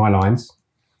my lines,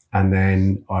 and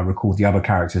then I record the other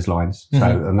characters' lines.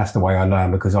 So, and that's the way I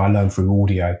learn, because I learn through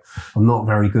audio. I'm not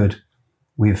very good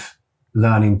with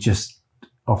learning just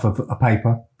off of a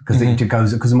paper, because it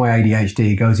goes, because of my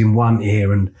ADHD, it goes in one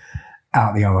ear and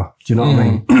out the other. Do you know what I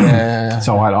mean? Yeah.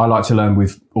 So I like to learn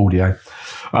with audio.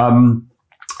 And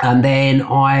then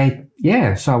I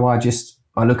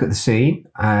look at the scene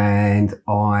and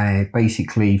I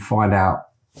basically find out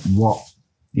what,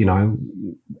 you know,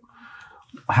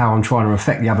 how I'm trying to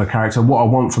affect the other character, what I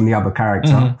want from the other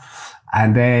character.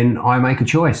 And then I make a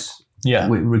choice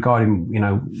regarding, you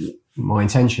know, my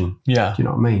intention. Yeah. Do you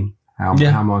know what I mean? How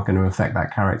am I going to affect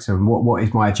that character? And what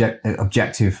is my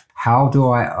objective? How do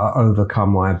I overcome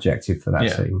my objective for that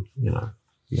scene? You know?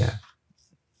 Yeah.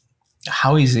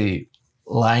 How is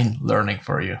line learning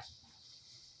for you?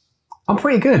 I'm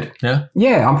pretty good. Yeah?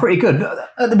 Yeah, I'm pretty good.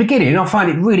 At the beginning, I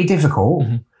find it really difficult.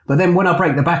 But then when I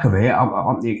break the back of it,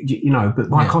 but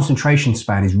my concentration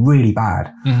span is really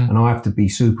bad. And I have to be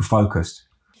super focused.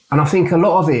 And I think a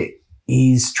lot of it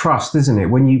is trust, isn't it?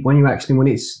 When it's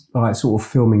like sort of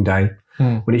filming day,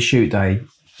 when it's shoot day,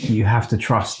 you have to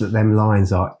trust that them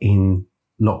lines are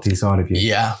locked inside of you.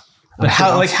 Yeah. But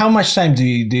how much time do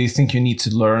you think you need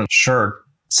to learn a short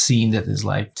scene that is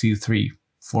like 2, 3,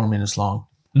 4 minutes long?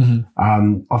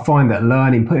 I find that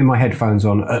putting my headphones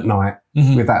on at night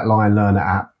with that Line Learner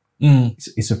app,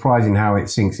 it's surprising how it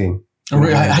sinks in. Oh,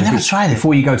 really? I never tried it.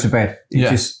 Before you go to bed,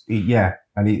 it's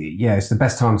the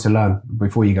best time to learn,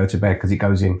 before you go to bed, because it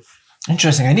goes in.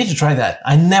 Interesting. I need to try that.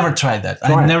 I never tried that.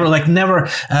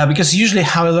 Because usually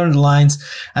how I learn the lines,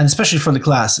 and especially for the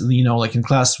class, you know, like in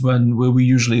class when we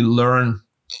usually learn,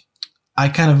 I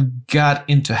kind of got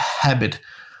into habit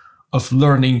of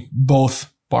learning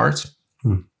both parts,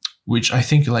 which I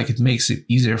think like it makes it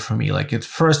easier for me. Like at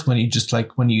first, when you just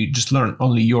learn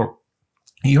only your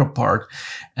part,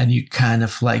 and you kind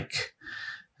of like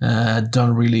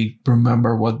don't really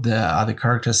remember what the other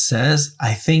character says,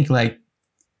 I think like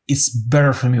it's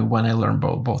better for me when I learn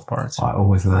both parts. I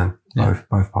always learn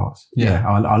both parts. Yeah.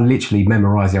 I literally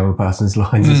memorize the other person's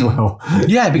lines as well.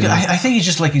 Yeah, because I think it's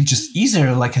just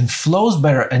easier, like, and flows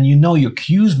better, and you know your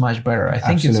cues much better. I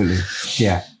think absolutely.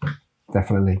 Yeah,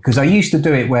 definitely. Because I used to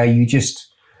do it where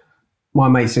my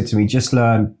mate said to me, just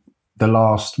learn the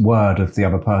last word of the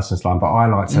other person's line, but I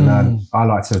like to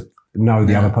know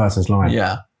the other person's line.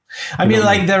 Yeah. I mean,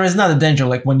 like, there is not a danger,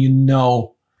 like, when you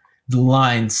know the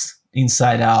lines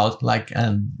inside out, like,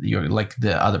 and you're like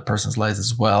the other person's lines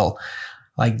as well,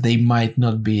 like, they might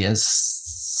not be as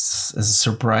as a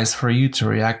surprise for you to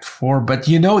react for, but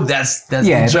that's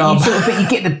the job. But you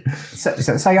get the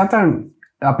say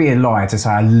I'd be a liar to say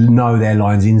I know their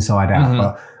lines inside out,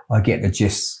 but I get the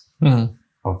gist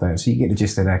of them. So you get the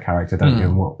gist of their character, don't you?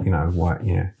 And what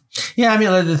Yeah, I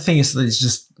mean, like, the thing is, it's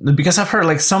just because I've heard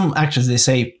like some actors, they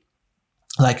say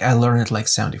like I learned it like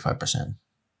 75%.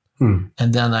 And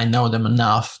then I know them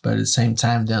enough, but at the same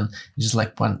time, then it's just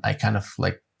like when I kind of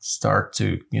like start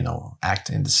to, act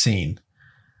in the scene,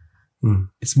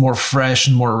 it's more fresh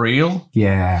and more real.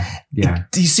 Yeah.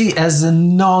 Do you see, as a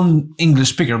non-English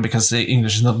speaker, because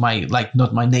English is not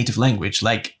my native language,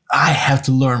 like I have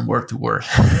to learn word to word.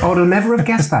 Oh, they'll never have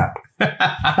guessed that.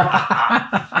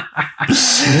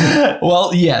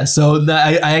 Well, yeah. So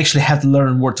I actually had to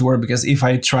learn word to word, because if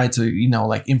I try to,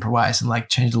 like improvise and like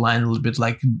change the line a little bit,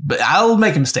 but I'll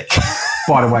make a mistake.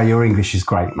 By the way, your English is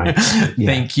great, mate. Yeah.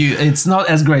 Thank you. It's not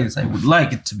as great as I would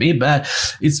like it to be, but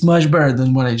it's much better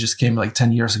than when I just came like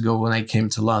 10 years ago when I came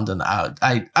to London.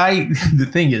 The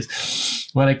thing is,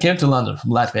 when I came to London from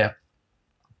Latvia,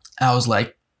 I was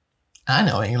like, I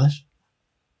know English.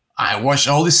 I watched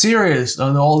all the series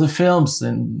and all the films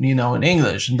and, in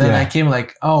English. And then I came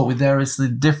like, oh, there is a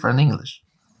different English.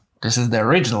 This is the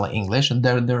original English. And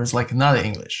there is like another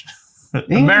English.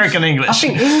 American English. I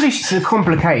think English is a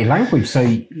complicated language. So,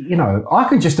 I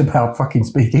can just about fucking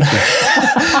speak English.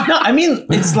 No, I mean,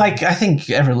 it's like, I think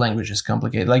every language is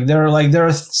complicated. Like there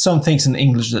are some things in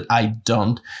English that I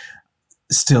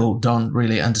still don't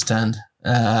really understand.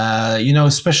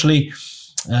 Especially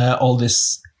all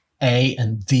this A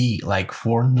and D, like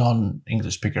for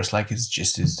non-English speakers, like it's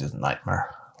just a nightmare.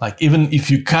 Like even if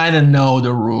you kind of know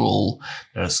the rule,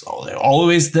 there's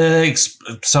always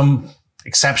some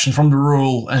exception from the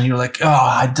rule, and you're like, oh,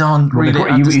 I don't really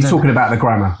understand. You're talking about the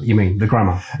grammar. You mean the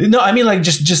grammar? No, I mean like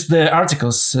just the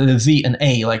articles, the and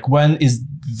a. Like when is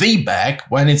the back?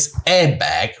 When it's a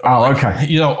back?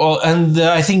 Okay. And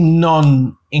I think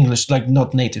non-English, like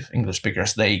not native English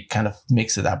speakers, they kind of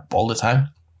mix it up all the time,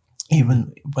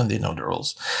 even when they know the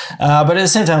rules. But at the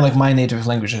same time, like my native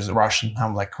language is Russian.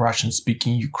 I'm like Russian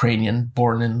speaking Ukrainian,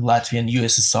 born in Latvia and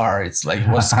USSR. It's like,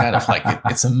 was kind of like,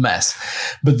 it's a mess.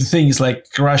 But the thing is like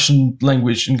Russian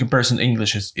language in comparison to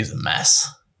English is a mess.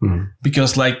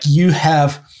 Because like you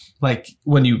have, like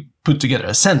when you put together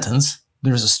a sentence,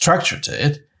 there's a structure to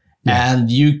it, and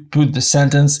you put the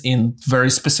sentence in very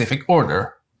specific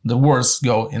order. The words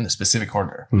go in a specific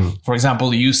order. For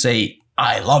example, you say,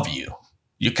 I love you.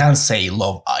 You can't say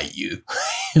love I you,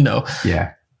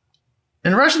 Yeah.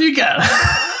 In Russian, you can.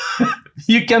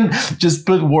 You can just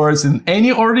put words in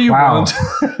any order you want.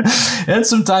 And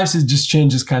sometimes it just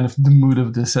changes kind of the mood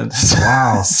of the sentence.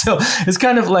 Wow. So it's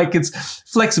kind of like it's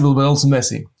flexible, but also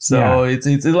messy. So it's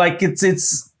like,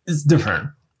 it's different.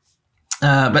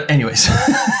 But anyways,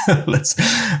 let's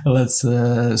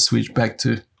switch back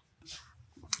to,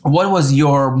 what was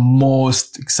your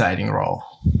most exciting role?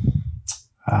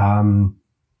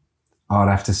 I'd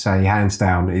have to say, hands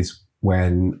down, is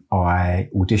when I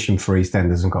auditioned for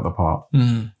EastEnders and got the part.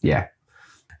 Yeah.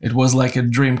 It was like a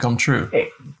dream come true. It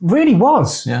really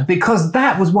was. Yeah. Because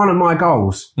that was one of my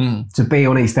goals, to be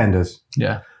on EastEnders.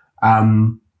 Yeah.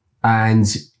 And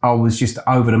I was just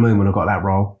over the moon when I got that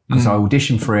role, because I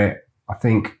auditioned for it, I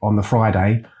think, on the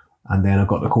Friday, and then I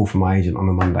got the call from my agent on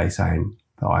the Monday saying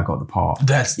that I got the part.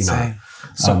 That's insane.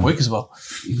 So quick as well.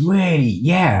 Really,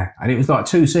 yeah. And it was like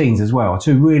 2 scenes as well,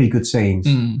 2 really good scenes.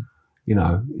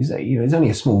 It's only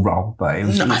a small role, but it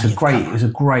was a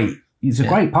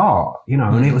great part,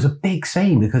 and it was a big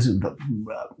scene because like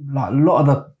a lot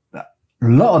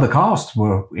of the cast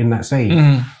were in that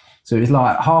scene. So it was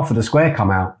like half of the square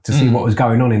come out to see what was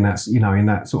going on in that, in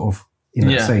that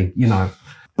scene,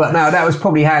 But no, that was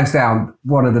probably hands down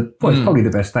it's probably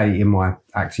the best day in my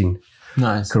acting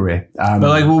career. But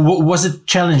like, was it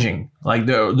challenging? Like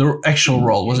the actual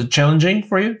role, was it challenging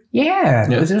for you? Yeah.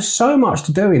 There's so much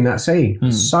to do in that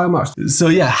scene. So much. So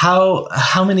yeah,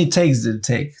 how many takes did it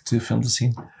take to film the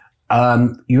scene?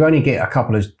 You only get a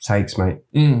couple of takes, mate.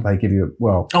 They give you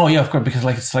Oh yeah, of course, because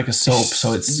like it's like a soap,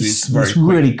 so it's very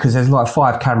really, because there's like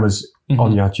 5 cameras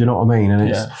on you. Do you know what I mean?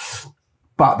 And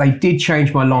but they did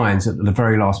change my lines at the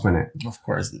very last minute. Of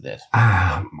course they did.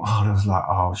 And I was like,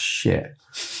 oh shit.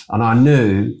 And I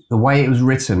knew the way it was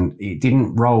written, it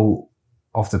didn't roll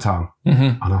off the tongue.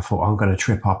 And I thought, I'm going to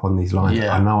trip up on these lines.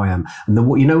 I know I am. And the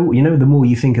more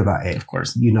you think about it, of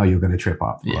course, you're going to trip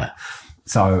up. Right? Yeah.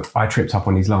 So I tripped up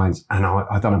on these lines, and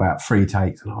I'd done about 3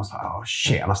 takes, and I was like, oh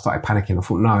shit. And I started panicking. I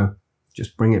thought, no,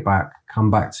 just bring it back, come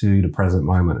back to the present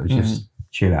moment and just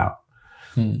chill out.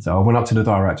 So I went up to the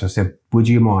director. I said, would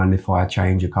you mind if I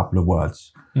change a couple of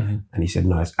words? And he said,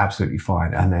 no, it's absolutely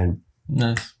fine. And then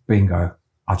Nice. Bingo.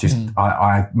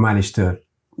 I managed to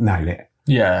nail it.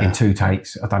 Yeah. In 2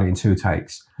 takes. I've done it in 2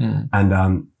 takes.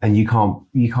 And you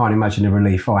can't imagine the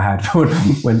relief I had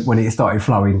when it started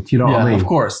flowing. Do you know what I mean? Of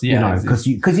course. Yeah.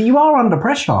 Because you are under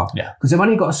pressure. Yeah. Because they've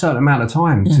only got a certain amount of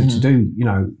time to do,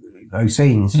 those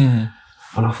scenes.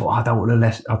 And I thought, I don't want to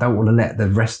let the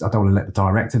rest. I don't want to let the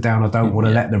director down. I don't want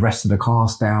to let the rest of the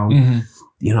cast down.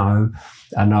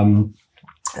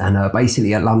 And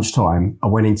basically at lunchtime, I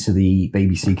went into the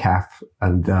BBC CAF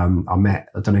and I met.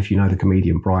 I don't know if you know the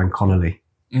comedian Brian Connolly.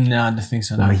 No, I don't think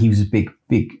so. No, he was a big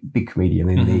comedian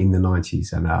in the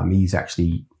 90s, and he's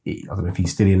actually, I don't know if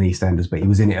he's still in EastEnders, but he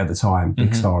was in it at the time,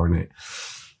 big star in it.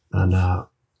 And I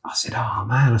said, oh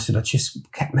man, I just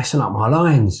kept messing up my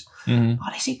lines. He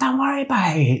said, don't worry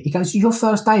about it. He goes, your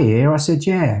first day here? I said,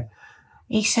 yeah.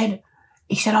 He said,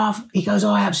 I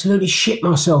absolutely shit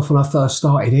myself when I first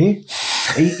started here.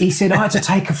 He said, I had to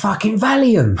take a fucking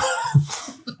Valium.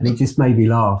 And it just made me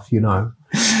laugh,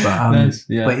 But, nice,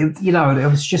 yeah. But it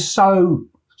was just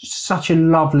such a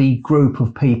lovely group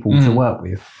of people to work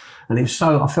with. And it was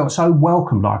I felt so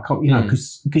welcomed,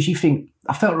 because you think,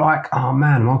 I felt like, oh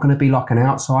man, am I going to be like an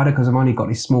outsider because I've only got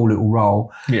this small little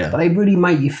role? Yeah. But they really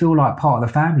make you feel like part of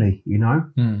the family,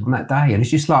 on that day. And it's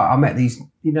just like, I met these,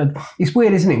 it's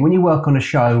weird, isn't it? When you work on a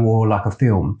show or like a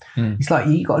film, it's like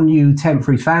you got a new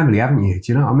temporary family, haven't you?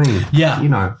 Do you know what I mean? Yeah.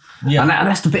 Yeah. And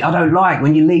that's the bit I don't like,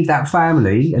 when you leave that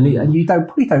family and you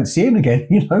probably don't see them again,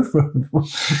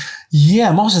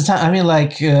 Yeah, most of the time. I mean,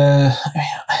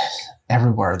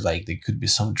 everywhere, like there could be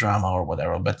some drama or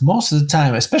whatever, but most of the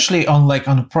time, especially on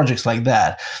projects like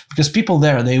that, because people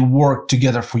there, they work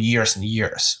together for years and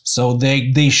years, so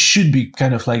they should be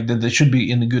kind of like they should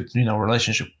be in a good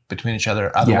relationship between each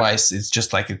other. Otherwise, it's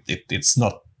just like it's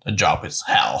not a job; it's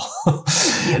hell.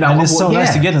 And it's so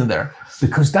nice to get in there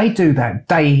because they do that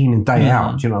day in and day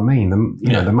out. Do you know what I mean?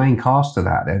 The main cast of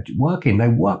that, they're working. They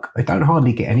work. They don't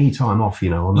hardly get any time off.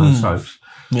 On those soaps.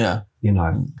 Yeah.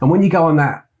 And when you go on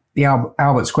that. The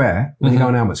Albert Square, when you go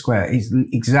on Albert Square, it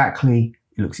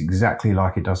looks exactly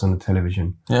like it does on the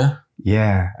television. Yeah.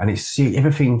 Yeah. And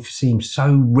everything seems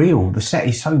so real. The set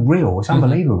is so real. It's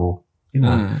unbelievable,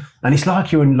 And it's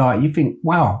like you think,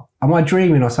 wow, am I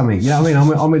dreaming or something? You know what I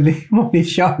mean? I'm on this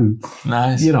show.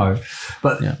 Nice.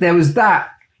 But there was that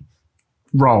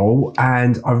role,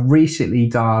 and I've recently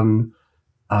done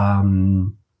a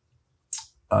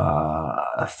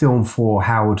film for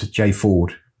Howard J.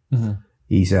 Ford.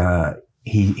 He's done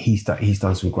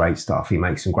some great stuff. He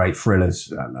makes some great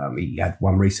thrillers. He had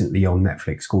one recently on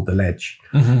Netflix called The Ledge,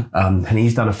 and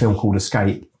he's done a film called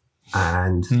Escape.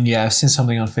 And yeah, I've seen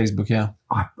something on Facebook. Yeah,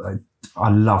 I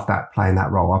love playing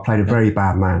that role. I played a very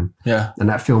bad man. Yeah, and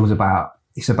that film is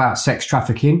about sex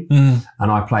trafficking, and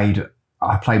I played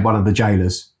one of the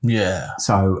jailers. Yeah,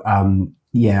 so.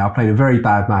 I played a very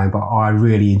bad man, but I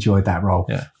really enjoyed that role.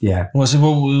 Yeah, yeah. Was it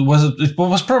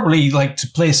probably like to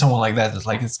play someone like that?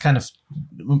 It's kind of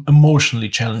emotionally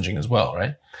challenging as well,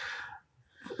 right?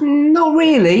 Not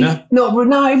really. No,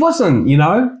 it wasn't.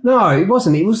 No, it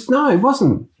wasn't. It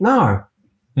wasn't. No,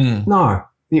 no.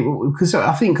 Because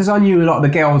I knew a lot of the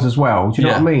girls as well. Do you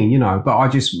know what I mean? But I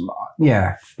just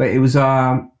But it was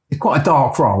it's quite a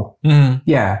dark role.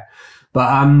 Yeah, but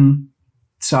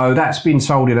So that's been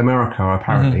sold in America,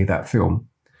 apparently, that film.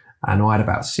 And I had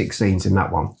about 6 scenes in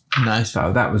that one. Nice.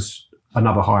 So that was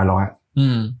another highlight.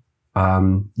 So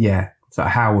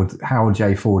Howard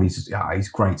J. Ford, he's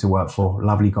great to work for.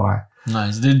 Lovely guy.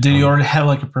 Nice. Did you already have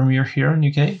like a premiere here in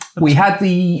UK? We had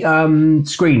the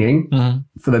screening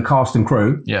for the cast and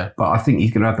crew. Yeah. But I think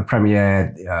he's going to have the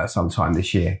premiere sometime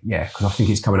this year. Yeah, because I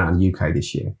think it's coming out in the UK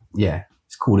this year. Yeah,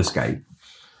 it's called Escape.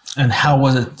 And how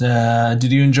was it?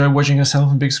 Did you enjoy watching yourself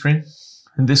on big screen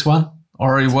in this one?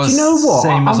 Or it was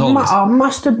same as always? I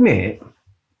must admit,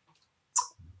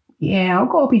 I've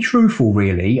got to be truthful,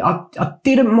 really. I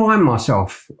didn't mind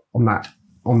myself on that.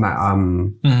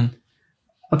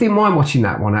 I didn't mind watching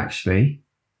that one, actually.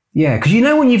 Yeah, because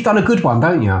when you've done a good one,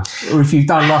 don't you? Or if you've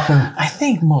done like I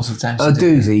think most of the time. A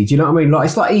doozy, do you know what I mean?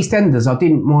 It's like EastEnders. I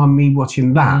didn't mind me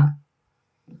watching that.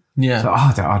 Yeah. So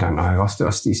I don't know.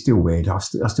 It's still weird. I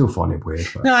still find it weird.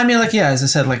 But. No, I mean, as I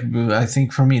said, I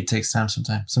think for me it takes time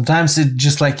sometimes. Sometimes it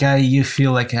just you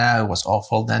feel like, it was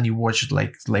awful. Then you watch it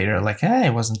later,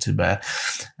 it wasn't too bad.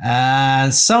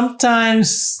 And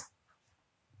sometimes,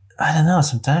 I don't know,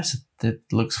 sometimes it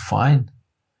looks fine.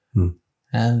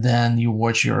 And then you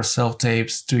watch your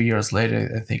self-tapes 2 years later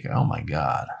and think, oh my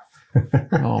God.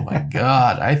 Oh my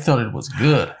God. I thought it was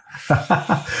good.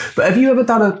 But have you ever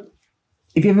done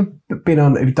If you've ever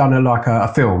if you've done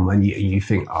a film and you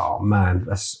think, oh man,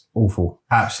 that's awful,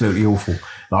 absolutely awful.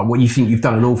 Like what you think you've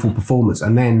done an awful performance,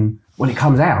 and then when it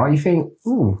comes out, you think,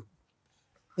 ooh.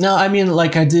 No, I mean,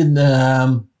 like I did.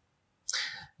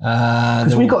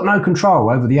 Because we've got no control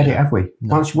over the edit, have we?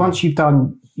 No, once you've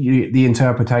done the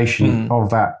interpretation of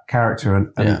that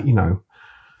character, and you know.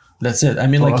 That's it. I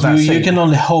mean, like you can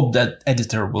only hope that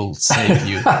editor will save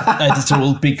you. Editor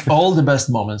will pick all the best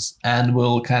moments and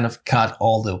will kind of cut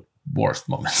all the worst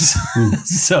moments.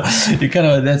 So you kind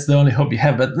of, that's the only hope you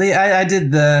have. But I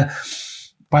did the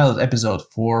pilot episode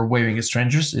for Waving at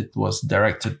Strangers. It was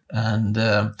directed and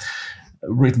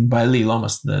written by Lee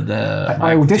Lomas.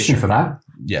 I auditioned for that.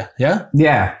 Yeah.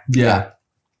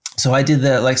 So I did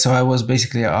that, like, so I was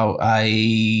basically,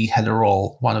 I had a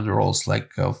role, one of the roles, like,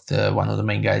 of one of the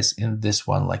main guys in this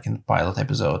one, like in the pilot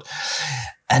episode.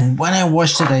 And when I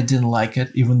watched it, I didn't like it,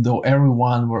 even though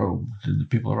the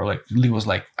people were like, Lee was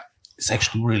like, it's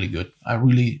actually really good. I'm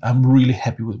really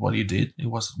happy with what you did. It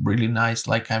was really nice.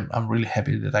 Like, I'm really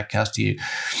happy that I cast you.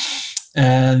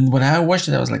 And when I watched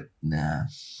it, I was like, nah,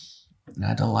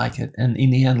 I don't like it. And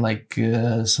in the end, like,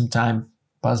 some time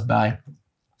passed by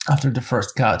after the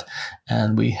first cut,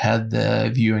 and we had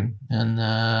the viewing in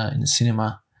the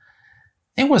cinema.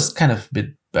 It was kind of a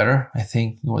bit better. I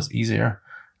think it was easier.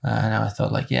 And I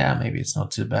thought, like, yeah, maybe it's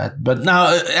not too bad. But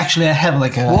now, actually, I have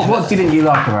like a... What didn't you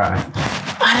like about it?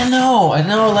 I don't know. I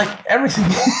know, like, everything.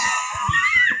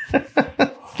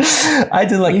 I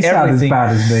did like everything. You sound as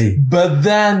bad as me. But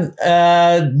then,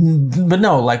 but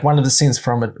no, like one of the scenes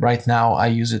from it right now, I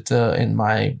use it in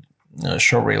my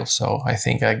show reel. So I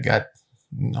think I got...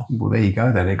 No. Well, there you go.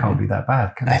 Then it can't be that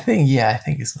bad, can it? I think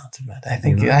it's not too bad. I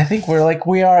think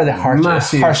we are the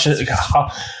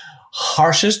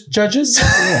harshest judges.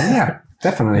 yeah,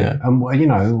 definitely. Yeah. And you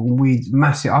know, I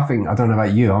don't know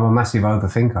about you. I'm a massive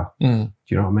overthinker. Do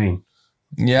you know what I mean?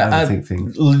 Yeah. Overthink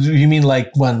things. You mean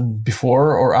like when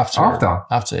before or after?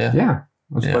 After. Yeah. Yeah.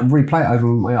 I was replay it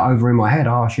over in my head.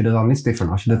 Oh, I should have done this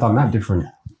different. I should have done that different.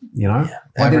 You know,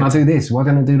 why didn't I do this? Why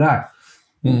didn't I do that?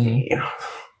 You know.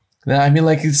 I mean,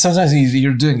 like sometimes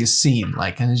you're doing a scene,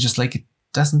 like, and it's just like it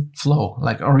doesn't flow,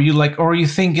 like, or you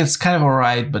think it's kind of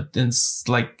alright, but it's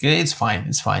like it's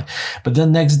fine. But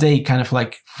then next day, kind of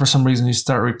like for some reason you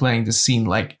start replaying the scene,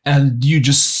 like, and you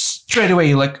just straight away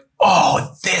you're like,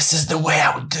 oh, this is the way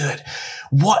I would do it.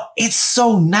 What? It's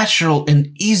so natural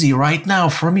and easy right now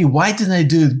for me. Why didn't I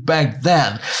do it back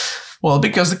then? Well,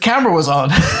 because the camera was on.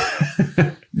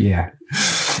 Yeah,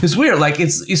 it's weird. Like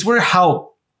it's weird how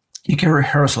you can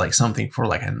rehearse like something for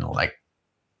like, I don't know, like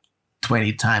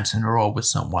 20 times in a row with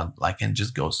someone, like, and it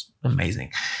just goes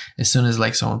amazing. As soon as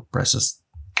like someone presses,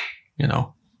 you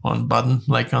know, on button,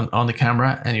 like on the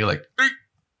camera, and you're like,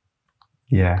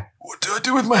 yeah, what do I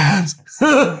do with my hands?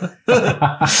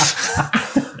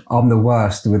 I'm the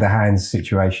worst with the hands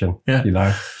situation. Yeah. You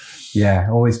know, yeah,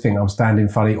 I always think I'm standing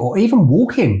funny, or even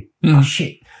walking. Oh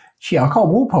shit, I can't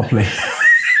walk properly.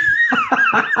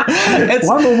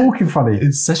 Why am I walking funny?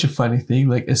 It's such a funny thing.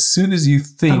 Like as soon as you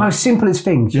think, the most simplest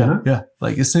things, you know? Yeah.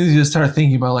 Like as soon as you start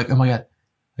thinking about, like, oh my god,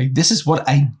 like this is what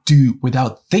I do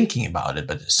without thinking about it.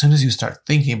 But as soon as you start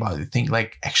thinking about it, you think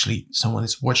like, actually, someone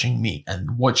is watching me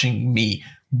and watching me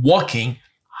walking.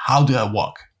 How do I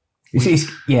walk?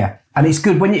 Yeah, and it's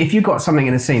good when if you've got something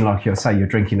in a scene, like you're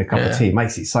drinking a cup of tea, it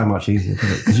makes it so much easier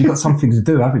because you've got something to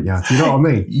do, haven't you? Do you know what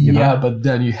I mean? You know? But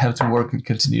then you have to work in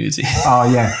continuity.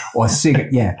 Oh yeah, or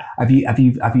cigarette. Yeah, have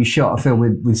you shot a film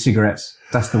with cigarettes?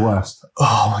 That's the worst.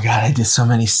 Oh my god, I did so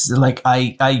many. Like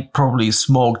I probably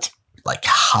smoked like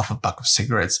half a pack of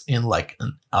cigarettes in like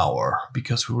an hour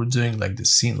because we were doing like the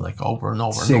scene like over and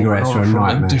over. Cigarettes and over, and over are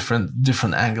a nightmare. Like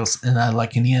different angles, and I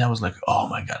like in the end I was like, oh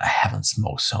my god, I haven't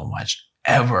smoked so much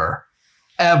ever.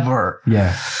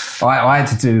 Yeah, I had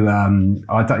to do.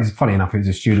 It's funny enough. It was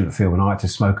a student film, and I had to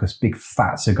smoke a big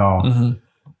fat cigar,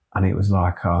 and it was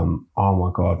like, oh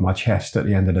my god, my chest at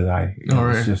the end of the day. It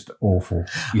was just awful.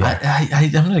 Yeah,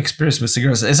 I'm not experienced with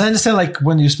cigars. As I understand, like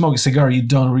when you smoke a cigar, you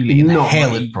don't really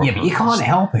inhale it properly. Yeah, but you can't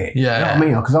help it. Yeah, you know what I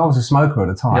mean, because I was a smoker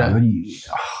at the time.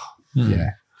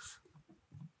 Yeah.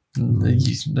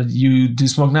 You do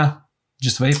smoke now?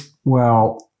 Just vape?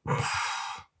 Well.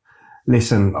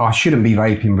 Listen, I shouldn't be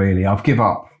vaping really. I've give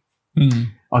up.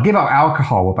 I give up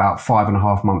alcohol about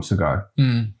 5.5 months ago.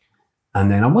 And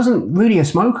then I wasn't really a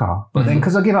smoker, but then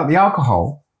because I give up the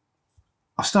alcohol,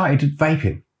 I started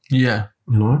vaping. Yeah.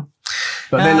 You know?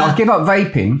 But then I give up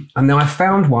vaping, and then I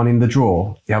found one in the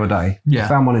drawer the other day. Yeah. I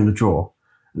found one in the drawer,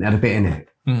 and it had a bit in it.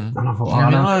 And I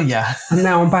thought, And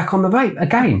now I'm back on the vape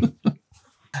again.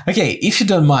 Okay, if you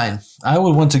don't mind, I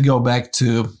would want to go back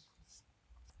to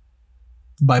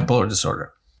bipolar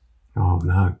disorder. Oh,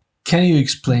 no. Can you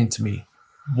explain to me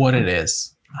what it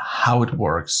is, how it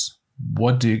works,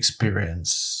 what do you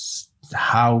experience,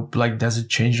 how does it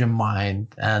change your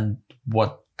mind, and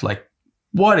what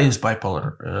is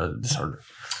bipolar disorder?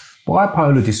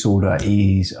 Bipolar disorder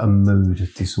is a mood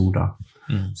disorder.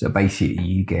 So basically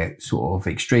you get sort of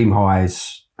extreme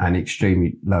highs and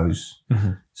extreme lows.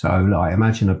 So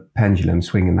imagine a pendulum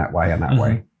swinging that way and that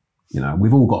way.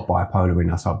 We've all got bipolar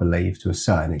in us, I believe, to a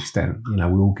certain extent. We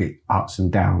all get ups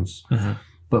and downs,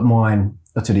 but mine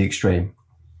are to the extreme.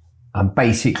 And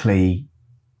basically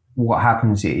what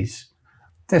happens is,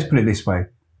 let's put it this way.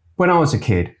 When I was a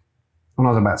kid, when I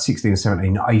was about 16 or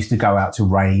 17, I used to go out to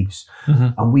raves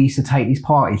and we used to take these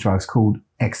party drugs called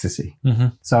ecstasy.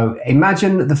 So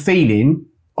imagine the feeling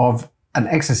of an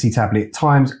ecstasy tablet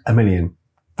times 1,000,000.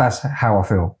 That's how I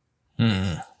feel.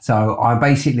 So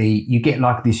you get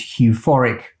like this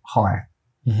euphoric high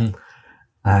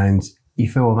and you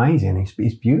feel amazing.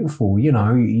 It's beautiful. You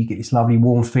get this lovely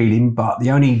warm feeling, but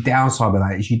the only downside of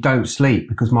that is you don't sleep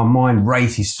because my mind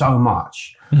races so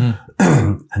much.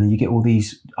 And you get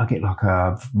I get like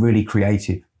a really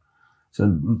creative.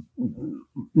 So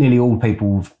nearly all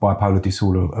people with bipolar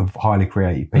disorder are highly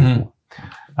creative people.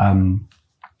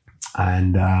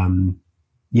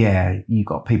 You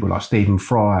got people like Stephen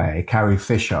Fry, Carrie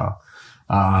Fisher,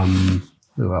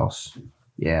 who else?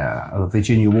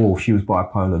 Virginia Woolf, she was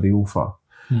bipolar, the author.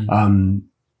 I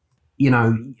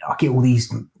get all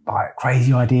these like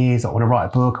crazy ideas. I want to write a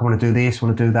book, I want to do this, I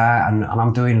want to do that, and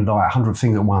I'm doing like 100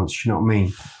 things at once, you know what I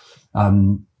mean?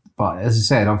 But as I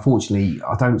said, unfortunately,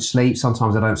 I don't sleep.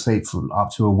 Sometimes I don't sleep for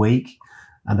up to a week.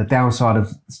 And the downside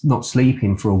of not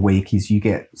sleeping for a week is you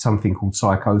get something called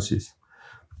psychosis.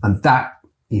 And that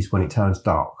is when it turns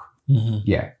dark.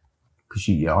 Yeah. Because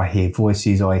I hear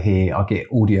voices, I get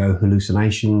audio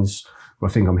hallucinations where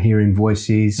I think I'm hearing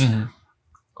voices. I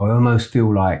almost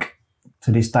feel like,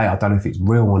 to this day, I don't know if it's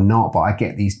real or not, but I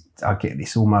get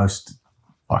this almost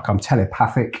like I'm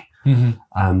telepathic.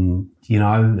 And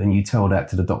you tell that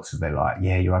to the doctors, they're like,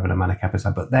 yeah, you're having a manic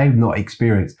episode, but they've not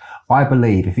experienced. I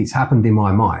believe if it's happened in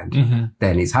my mind,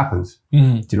 then it's happened. Do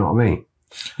you know what I mean?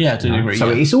 Yeah, to agree. So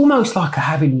it's almost like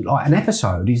having like an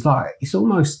episode. It's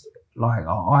almost like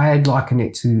I liken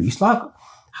it to, it's like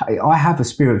I have a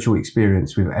spiritual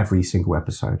experience with every single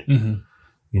episode,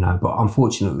 but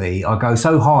unfortunately I go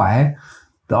so high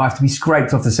that I have to be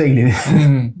scraped off the ceiling,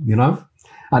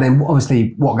 and then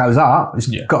obviously what goes up has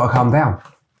got to come down.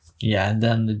 Yeah, and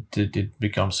then it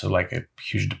becomes like a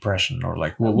huge depression, or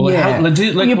like,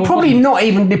 you're probably not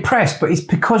even depressed, but it's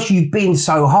because you've been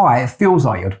so high, it feels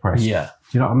like you're depressed. Yeah.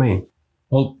 Do you know what I mean?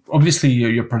 Well, obviously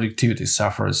your productivity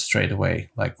suffers straight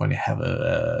away, like when you have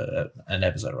an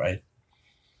episode, right?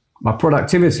 My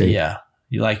productivity? Yeah.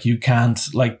 You can't,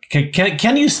 like,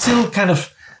 can you still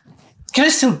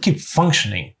keep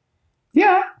functioning?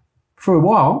 Yeah. For a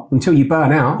while, until you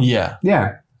burn out. Yeah.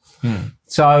 Yeah.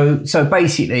 So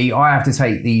basically, I have to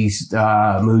take these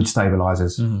mood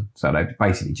stabilizers. So they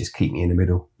basically just keep me in the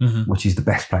middle, which is the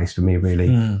best place for me, really.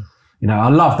 I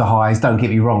love the highs. Don't get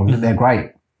me wrong; they're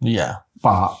great. Yeah,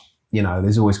 but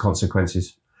there's always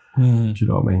consequences. Do you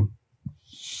know what I mean?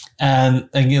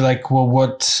 And you're like, well,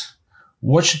 what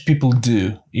should people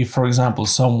do if, for example,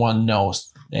 someone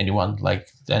knows anyone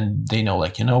and they know,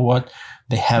 like, you know what,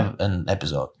 they have an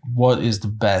episode? What is the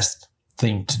best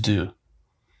thing to do?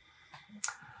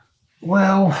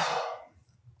 Well,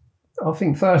 I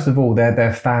think first of all,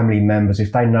 their family members,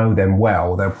 if they know them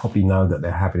well, they'll probably know that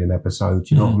they're having an episode.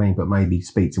 Do you know what I mean? But maybe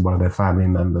speak to one of their family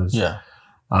members. Yeah.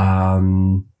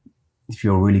 If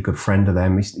you're a really good friend of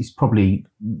them, it's probably,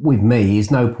 with me,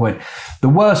 is no point. The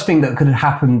worst thing that could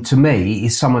happen to me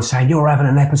is someone saying, you're having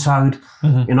an episode,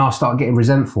 and I'll start getting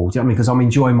resentful. Do you know what I mean? Because I'm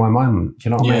enjoying my moment. Do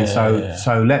you know what I mean?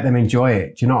 So let them enjoy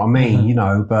it. Do you know what I mean?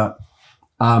 But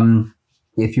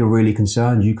if you're really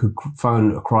concerned, you could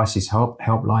phone a crisis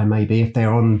helpline, maybe, if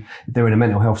they're in a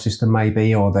mental health system,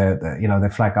 maybe, or they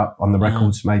flag up on the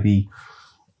records, maybe.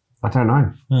 I don't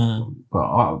know,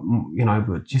 but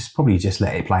just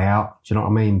let it play out. Do you know what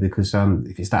I mean? Because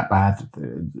if it's that bad,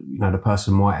 the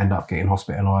person might end up getting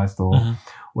hospitalised, or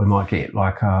we might get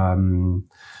like,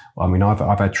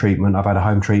 I've had treatment. I've had a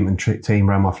home treatment team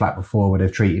around my flat before where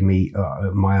they've treated me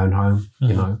at my own home.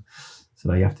 So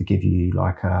they have to give you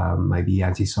like maybe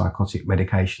antipsychotic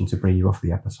medication to bring you off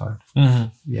the episode.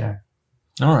 Yeah.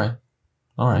 All right.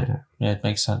 Yeah, it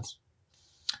makes sense.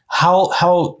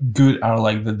 How good are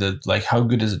how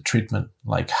good is the treatment?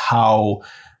 Like, how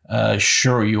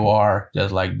sure you are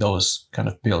that like those kind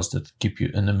of pills that keep you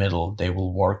in the middle, they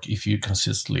will work if you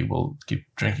consistently will keep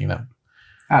drinking them?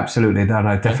 Absolutely.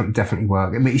 No, definitely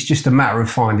work. I mean, it's just a matter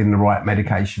of finding the right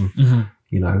medication. Mm-hmm.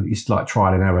 You know, it's like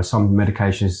trial and error. Some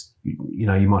medications, you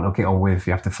know, you might not get on with.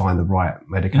 You have to find the right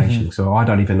medication. Mm-hmm. So I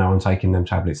don't even know I'm taking them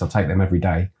tablets. I take them every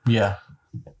day. Yeah.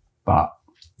 But,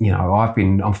 you know,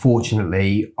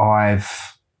 unfortunately,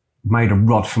 I've made a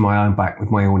rod for my own back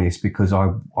with my illness because I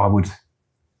would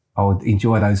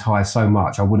enjoy those highs so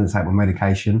much. I wouldn't take my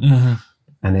medication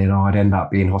and then I'd end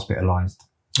up being hospitalized.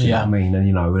 You know what I mean? And,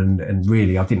 you know, and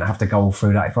really, I didn't have to go all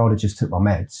through that. If I would have just took my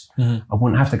meds, I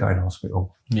wouldn't have to go in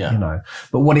hospital. Yeah. You know,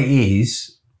 but what it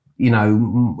is, you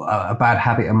know, a bad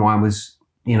habit of mine was,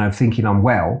 you know, thinking I'm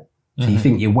well. So you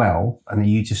think you're well, and then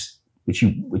you just, which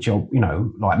you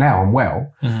know, like now I'm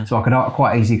well. So I could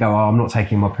quite easily go, oh, I'm not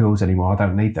taking my pills anymore. I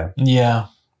don't need them. Yeah.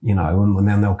 You know, and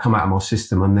then they'll come out of my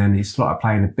system, and then it's like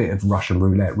playing a bit of Russian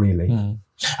roulette, really.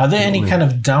 Are there any kind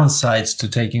of downsides to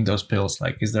taking those pills?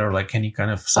 Like, is there like any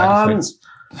kind of side effects?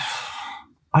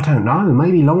 I don't know.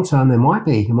 Maybe long term there might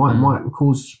be. It might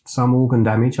cause some organ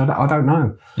damage. I don't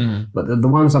know. But the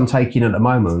ones I'm taking at the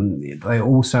moment, they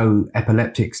also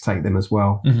epileptics take them as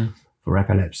well for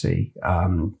epilepsy.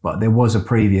 But there was a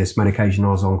previous medication I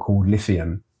was on called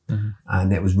lithium,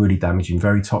 and it was really damaging,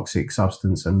 very toxic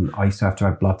substance. And I used to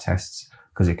have blood tests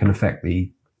because it can affect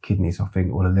the kidneys, I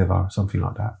think, or the liver, something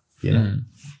like that. Yeah.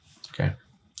 Okay.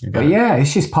 But yeah,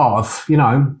 it's just part of, you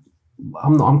know,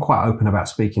 I'm quite open about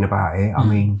speaking about it. I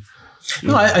mean,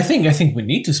 no, I think we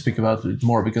need to speak about it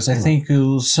more because I think a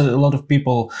lot of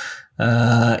people,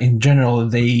 in general,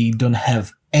 they don't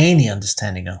have any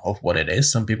understanding of what it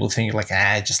is. Some people think like,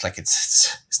 just like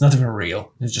it's not even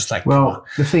real. It's just like, well,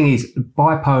 the thing is,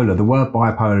 bipolar. The word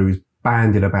bipolar is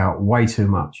bandied about way too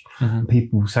much.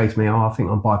 People say to me, "Oh, I think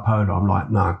I'm bipolar." I'm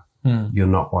like, no. You're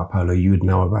not bipolar. You would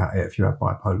know about it if you had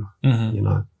bipolar, you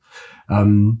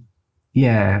know?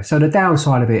 Yeah. So the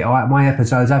downside of it, my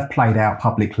episodes have played out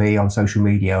publicly on social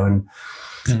media and,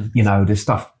 you know, there's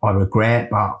stuff I regret,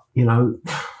 but, you know,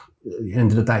 at the end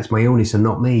of the day, it's my illness and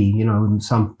not me, you know, and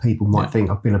some people might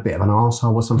think I've been a bit of an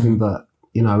arsehole or something, but,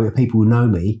 you know, people who know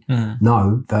me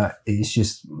know that it's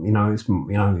just, it's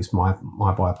my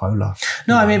bipolar.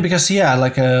 No, I mean, because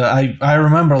like I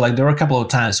remember like there were a couple of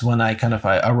times when I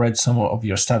read some of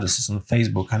your statuses on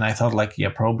Facebook and I thought like, yeah,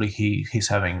 probably he's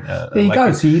having there you like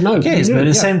go. So you know, case, but at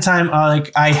the same time,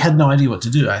 like I had no idea what to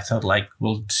do. I thought like,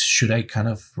 well, should I kind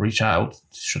of reach out?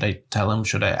 Should I tell him?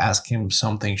 Should I ask him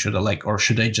something? Should I or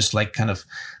should I just like kind of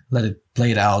let it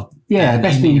play it out? Yeah, the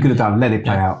best thing you could have done, let it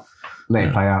play out. Let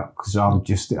it play out, because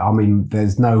I mean,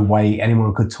 there's no way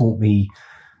anyone could talk me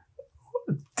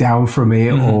down from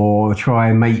it or try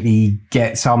and make me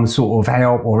get some sort of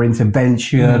help or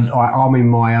intervention. I'm in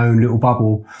my own little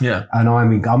bubble, and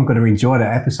I'm going to enjoy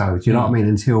that episode. You know what I mean?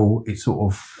 Until it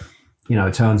sort of, you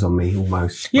know, turns on me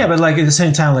almost. Yeah, but like at the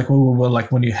same time, like like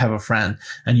when you have a friend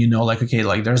and you know, like okay,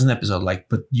 like there's an episode, like,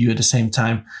 but you at the same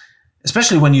time.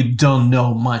 Especially when you don't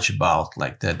know much about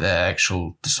like the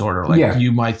actual disorder, like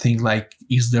you might think like,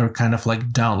 is there kind of like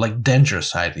danger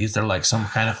side? Is there like some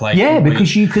kind of like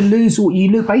because you can lose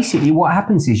basically what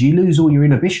happens is you lose all your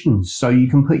inhibitions, so you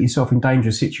can put yourself in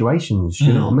dangerous situations.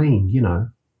 You know what I mean? You know.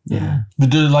 Yeah. But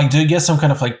do you get some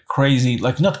kind of like crazy,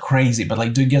 like not crazy, but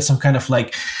like do you get some kind of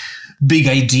like big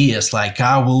ideas like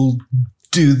I will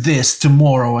do this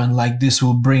tomorrow and like this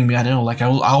will bring me, I don't know, like I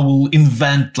will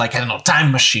invent like, I don't know, time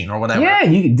machine or whatever. Yeah,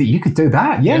 you could do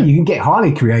that. Yeah, you can get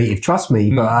highly creative, trust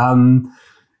me. But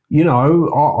you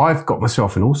know, I've got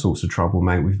myself in all sorts of trouble,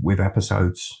 mate, with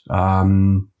episodes.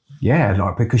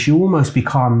 Like because you almost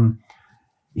become,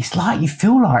 it's like you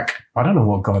feel like, I don't know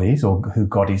what God is or who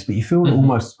God is, but you feel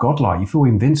almost godlike. You feel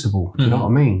invincible. You know what I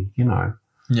mean? You know.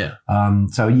 Yeah.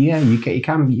 So yeah,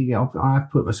 I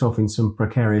put myself in some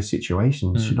precarious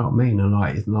situations. You know what I mean? And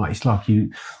it's like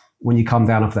when you come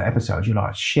down off that episode, you're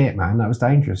like, shit, man, that was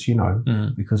dangerous. You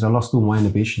know, because I lost all my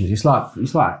inhibitions. It's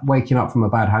like waking up from a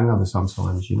bad hangover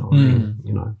sometimes. You know what I mean?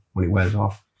 You know, when it wears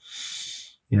off.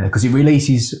 Yeah, because it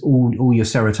releases all your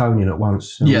serotonin at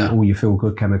once. And all your feel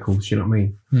good chemicals. You know what I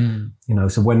mean? You know,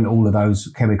 so when all of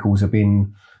those chemicals have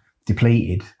been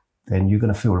depleted, then you're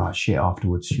going to feel like shit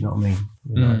afterwards. You know what I mean?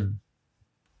 You know?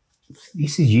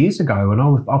 This is years ago, and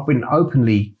I've been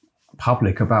openly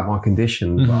public about my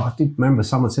condition. But I did remember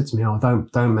someone said to me, "Oh,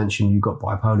 don't mention you got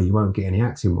bipolar. You won't get any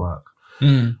acting work."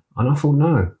 And I thought,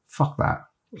 no, fuck that.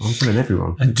 I'm telling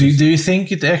everyone. And do you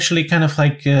think it actually kind of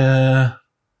like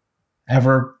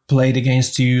ever played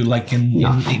against you, like in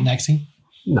acting?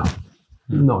 No,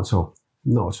 not at all.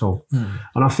 Not at all.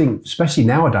 And I think, especially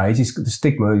nowadays, the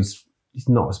stigma is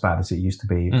not as bad as it used to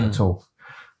be at all.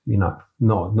 You know,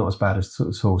 not as bad as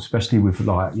at all, especially with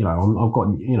like, you know, I'm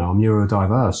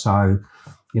neurodiverse. So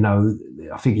you know,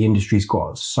 I think the industry's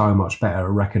got so much better at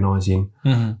recognising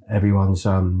everyone's,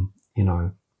 you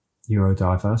know,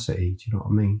 neurodiversity. Do you know what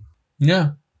I mean?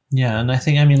 Yeah. Yeah. And I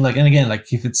think, I mean, like, and again,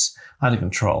 like if it's under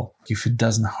control, if it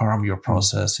doesn't harm your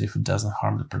process, if it doesn't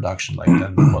harm the production, like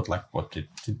then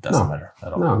it doesn't matter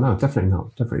at all. No, definitely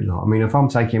not. Definitely not. I mean, if I'm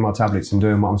taking my tablets and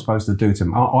doing what I'm supposed to do to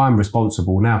them, I'm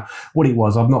responsible. Now, what it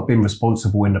was, I've not been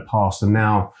responsible in the past, and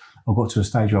now I've got to a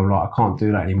stage where I'm like, I can't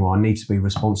do that anymore. I need to be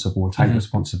responsible and take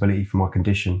responsibility for my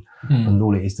condition. And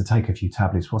all it is to take a few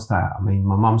tablets. What's that? I mean,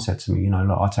 my mum said to me, you know,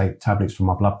 look, I take tablets for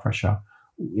my blood pressure.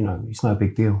 You know, it's no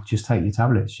big deal. Just take your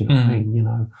tablets, you know what I mean? You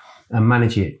know, and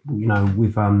manage it, you know,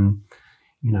 with,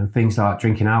 you know, things like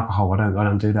drinking alcohol. I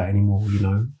don't do that anymore, you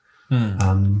know.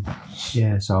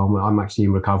 Yeah, so I'm actually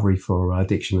in recovery for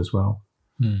addiction as well,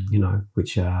 you know,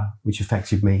 which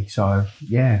affected me. So,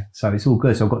 yeah, so it's all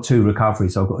good. So I've got 2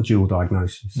 recoveries. So I've got a dual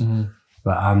diagnosis.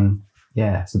 But,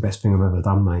 yeah, it's the best thing I've ever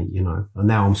done, mate, you know. And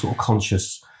now I'm sort of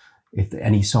conscious if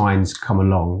any signs come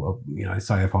along, you know,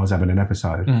 say if I was having an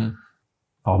episode,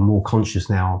 I'm more conscious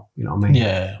now, you know what I mean?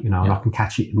 Yeah. You know, and I can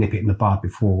catch it, nip it in the bud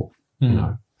before, you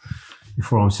know,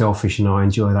 before I'm selfish and I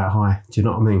enjoy that high. Do you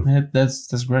know what I mean? Yeah, that's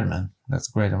great, man. That's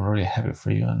great. I'm really happy for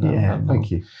you. And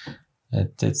thank you.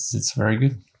 It's very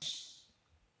good.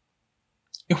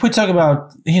 If we talk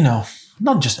about, you know,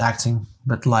 not just acting,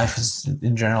 but life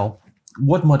in general,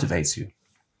 what motivates you?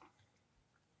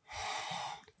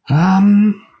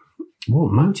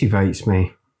 What motivates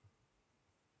me?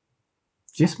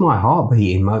 Just my heart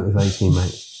beating motivates me,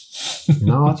 mate. You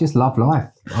know, I just love life.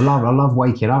 I love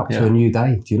waking up to a new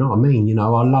day. Do you know what I mean? You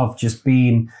know, I love just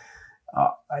being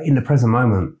in the present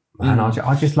moment. And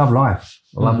I just love life.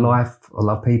 I love life. I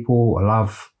love people. I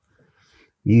love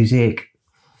music.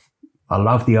 I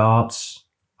love the arts.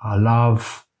 I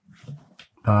love,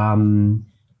 I don't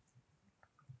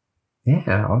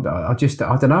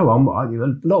know. A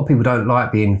lot of people don't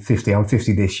like being 50. I'm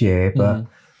 50 this year, but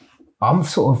I'm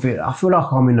sort of, I feel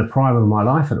like I'm in the prime of my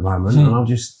life at the moment, and I'm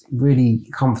just really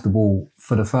comfortable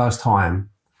for the first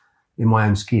time in my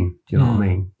own skin. Do you know what I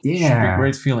mean? Yeah. Should be a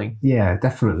great feeling. Yeah,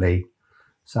 definitely.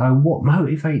 So what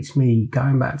motivates me,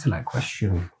 going back to that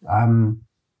question, I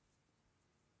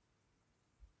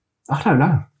don't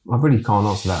know. I really can't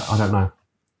answer that. I don't know.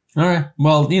 All right.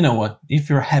 Well, you know what? If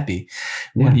you're happy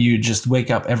when you just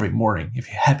wake up every morning, if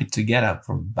you're happy to get up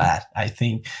from bed, I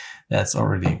think that's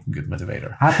already a good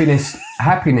motivator. Happiness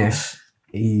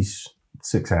is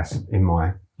success in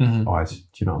my eyes. Do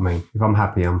you know what I mean? If I'm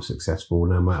happy, I'm successful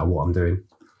no matter what I'm doing.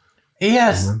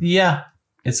 Yes. You know? Yeah.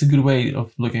 It's a good way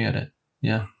of looking at it.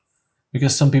 Yeah.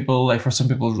 Because some people, like for some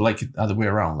people, like it the other way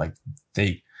around. Like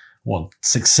they want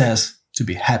success to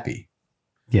be happy.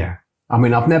 Yeah. I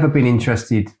mean, I've never been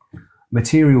interested.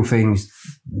 Material things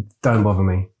don't bother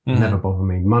me. Never bother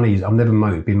me. I've never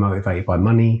been motivated by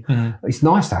money. It's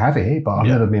nice to have it, but I've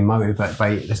never been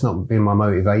motivated. It's not been my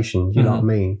motivation. Do you know what I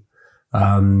mean?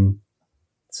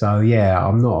 So yeah,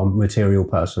 I'm not a material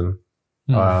person.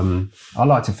 I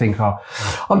like to think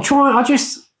I'm trying. I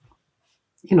just,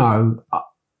 you know,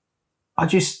 I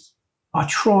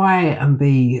try and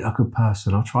be a good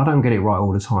person. I don't get it right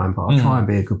all the time, but I try and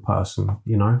be a good person.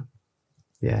 You know.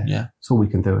 Yeah. That's all we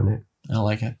can do, isn't it? I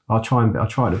like it. I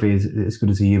try to be as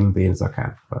good as a human being as I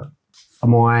can. But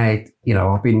you know,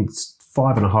 I've been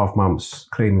 5.5 months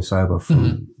clean and sober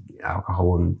from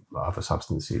alcohol and other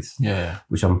substances. Yeah.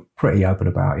 Which I'm pretty open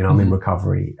about. You know, I'm in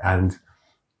recovery, and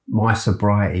my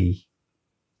sobriety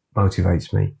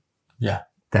motivates me. Yeah.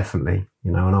 Definitely.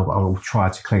 You know, and I'll try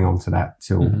to cling on to that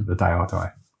till the day I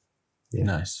die. Yeah.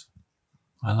 Nice.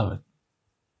 I love it.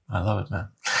 I love it, man.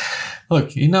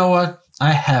 Look, you know what?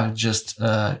 I have just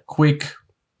a quick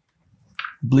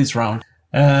blitz round.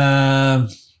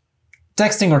 Texting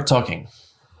or talking?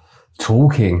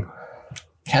 Talking.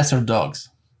 Cats or dogs?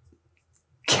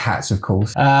 Cats, of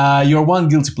course. Your one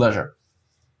guilty pleasure?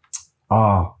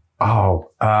 What's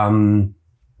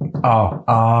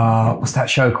that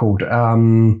show called?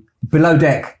 Below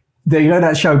Deck. You know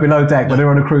that show Below Deck when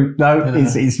they're on a cruise? No,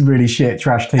 it's really shit,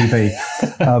 trash TV.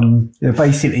 They're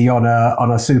basically on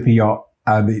a super yacht.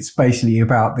 It's basically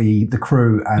about the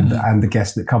crew and the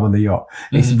guests that come on the yacht.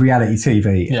 It's reality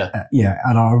TV. Yeah,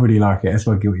 and I really like it. It's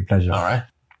my guilty pleasure. All right.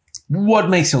 What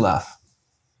makes you laugh?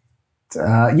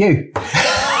 You.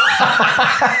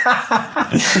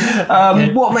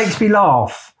 What makes me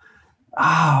laugh?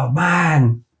 Oh,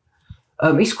 man.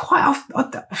 It's quite...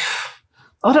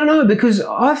 I don't know, because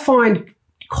I find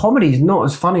comedy is not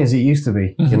as funny as it used to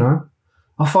be, you know?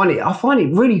 I find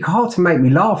it really hard to make me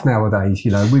laugh nowadays,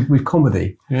 you know, with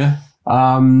comedy. Yeah.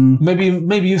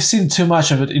 Maybe you've seen too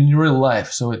much of it in real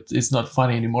life, so it's not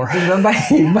funny anymore.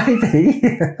 Maybe.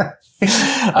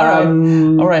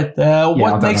 All right.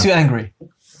 What makes you angry?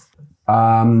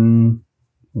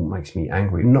 What makes me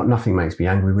angry? Nothing makes me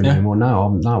angry really anymore. No,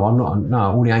 I'm not.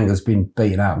 No, all the anger's been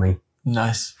beaten out of me.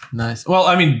 Nice. Well,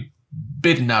 I mean,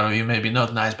 beaten out of you, maybe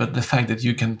not nice, but the fact that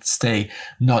you can stay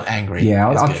not angry. Yeah,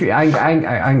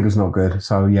 anger's not good.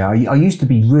 So yeah, I used to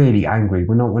be really angry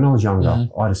when I was younger.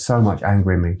 I had so much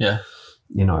anger in me. Yeah.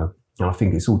 You know, and I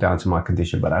think it's all down to my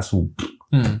condition, but that's all.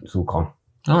 It's all gone.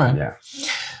 All right. Yeah.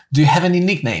 Do you have any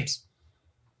nicknames?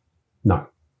 No.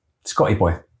 Scotty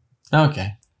boy.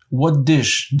 Okay. What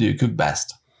dish do you cook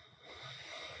best?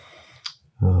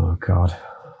 Oh God.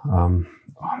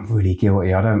 I'm really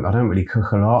guilty. I don't really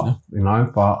cook a lot, you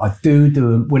know, but I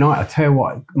do when I tell you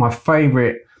what, my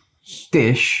favourite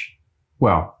dish,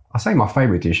 well, I say my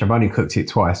favourite dish, I've only cooked it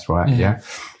twice, right? Mm-hmm. Yeah.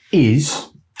 Is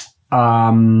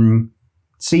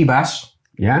sea bass,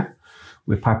 yeah,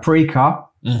 with paprika.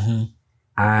 Mm-hmm.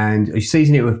 And you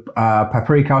season it with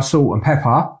paprika, salt and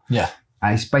pepper. Yeah.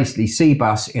 And it's basically sea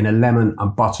bass in a lemon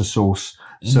and butter sauce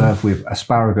served with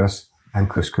asparagus and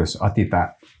couscous. I did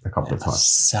that a couple of times.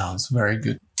 Sounds very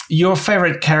good. Your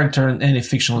favorite character in any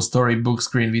fictional story, book,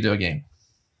 screen, video game?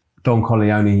 Don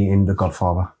Corleone in The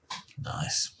Godfather.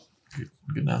 Nice.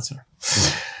 Good answer.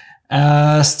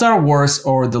 Star Wars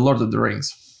or The Lord of the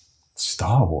Rings?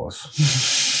 Star Wars.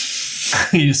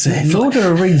 You say Lord of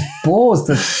the Rings bores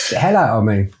the hell out of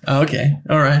me. Okay.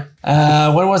 All right.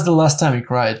 When was the last time you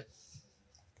cried?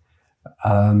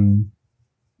 When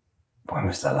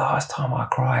was the last time I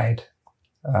cried?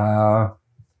 Do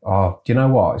you know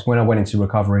what? It's when I went into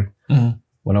recovery. Mm-hmm.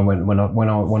 When I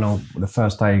the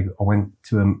first day I went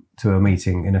to a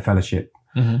meeting in a fellowship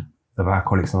of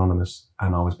Alcoholics Anonymous,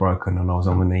 and I was broken and I was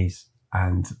on my knees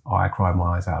and I cried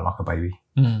my eyes out like a baby,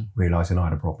 realizing I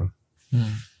had a problem.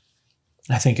 Mm.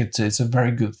 I think it's a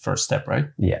very good first step, right?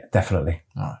 Yeah, definitely.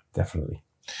 All right. Definitely.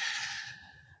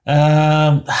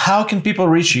 How can people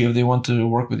reach you if they want to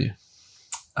work with you?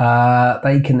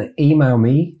 They can email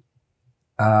me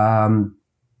at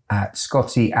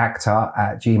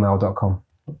scottyactor@gmail.com.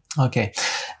 Okay.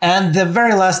 And the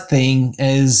very last thing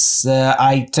is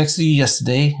I texted you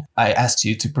yesterday. I asked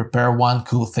you to prepare one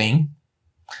cool thing.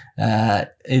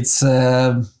 It's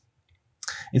a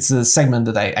segment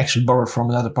that I actually borrowed from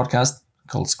another podcast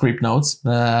called Script Notes.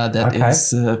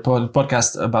 Is a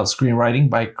podcast about screenwriting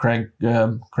by Craig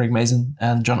Mason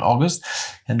and John August.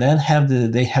 And then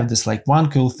they have this like one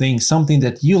cool thing, something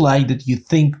that you like that you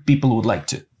think people would like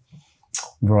to.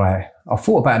 Right. I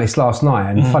thought about this last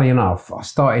night, and funny enough, I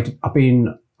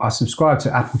subscribed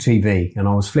to Apple TV, and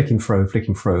I was flicking through,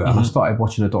 and I started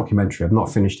watching a documentary. I've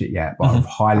not finished it yet, but I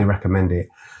highly recommend it.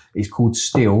 It's called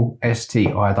Still,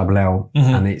 Still,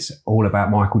 and it's all about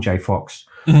Michael J. Fox,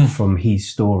 from his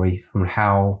story, from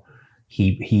how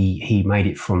he made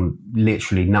it from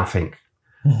literally nothing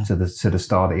to the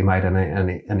star that he made,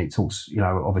 and it talks, you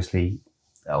know, obviously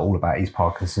all about his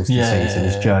Parkinson's disease and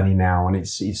his journey now, and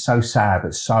it's so sad,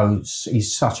 but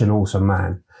he's such an awesome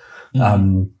man,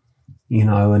 you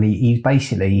know, and he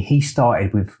basically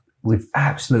started with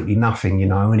absolutely nothing, you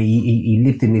know, and he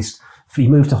lived in this. He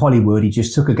moved to Hollywood. He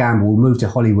just took a gamble, moved to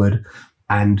Hollywood,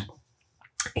 and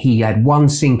he had one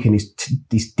sink in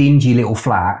this dingy little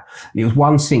flat. It was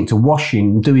one sink to wash in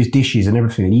and do his dishes and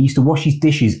everything. And he used to wash his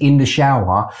dishes in the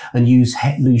shower and use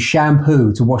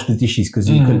shampoo to wash the dishes because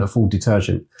he couldn't afford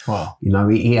detergent. Wow. You know,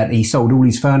 he sold all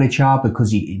his furniture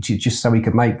because just so he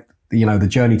could make, you know, the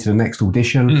journey to the next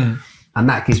audition. And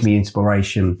that gives me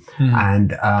inspiration.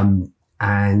 And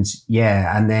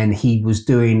then he was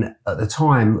doing, at the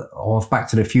time of Back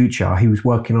to the Future, he was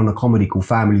working on a comedy called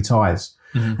Family Ties.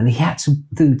 And he had to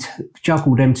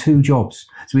juggle them two jobs.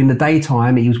 So in the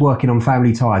daytime, he was working on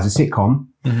Family Ties, a sitcom.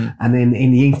 And then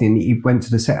in the evening, he went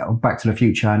to the set of Back to the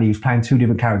Future, and he was playing two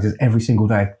different characters every single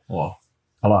day. Wow.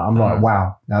 I'm like,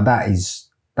 wow. Now that is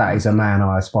a man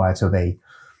I aspire to be.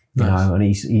 You know, and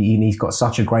he's got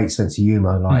such a great sense of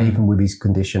humour, like even with his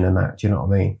condition and that. Do you know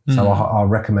what I mean? So I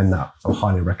recommend that. I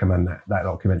highly recommend that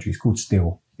documentary. It's called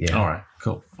Still. Yeah. All right.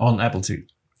 Cool. On Apple TV.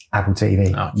 Apple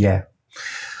TV. Oh. Yeah.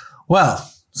 Well,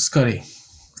 Scotty,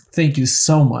 thank you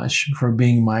so much for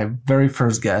being my very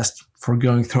first guest, for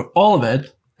going through all of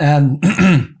it, and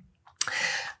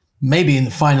maybe in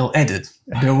the final edit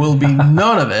there will be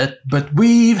none of it, but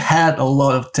we've had a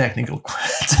lot of technical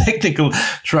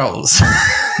troubles.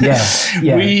 Yeah.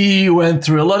 We went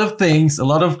through a lot of things, a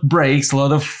lot of breaks, a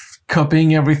lot of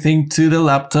copying everything to the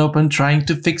laptop and trying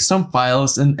to fix some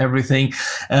files and everything.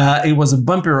 It was a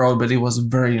bumpy road, but it was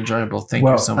very enjoyable. Thank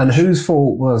you so much. And whose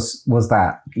fault was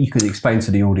that? You could explain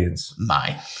to the audience.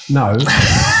 Mine. No,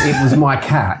 it was my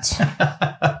cat.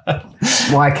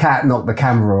 My cat knocked the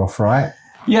camera off, right?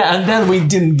 Yeah, and then we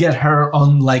didn't get her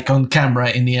on camera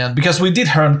in the end, because we did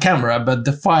her on camera, but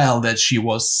the file that she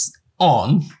was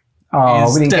on.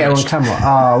 Oh, we didn't get her on camera.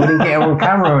 Oh, we didn't get her on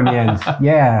camera in the end.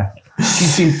 Yeah.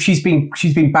 She's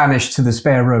been banished to the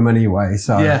spare room anyway.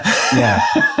 So yeah.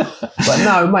 But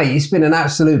no, mate, it's been an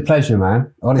absolute pleasure,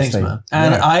 man. Honestly. Thanks,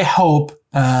 man. And I hope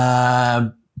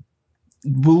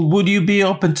would you be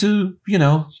open to,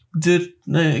 do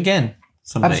again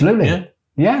someday? Absolutely.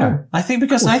 Yeah. I think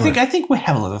I think we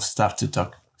have a lot of stuff to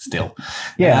talk still.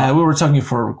 Yeah. We were talking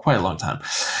for quite a long time.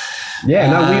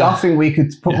 Yeah, no, I think we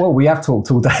could. Well, we have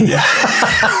talked all day. Yeah.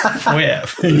 We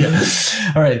have. Yeah.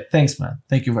 All right. Thanks, man.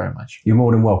 Thank you very much. You're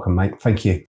more than welcome, mate. Thank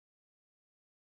you.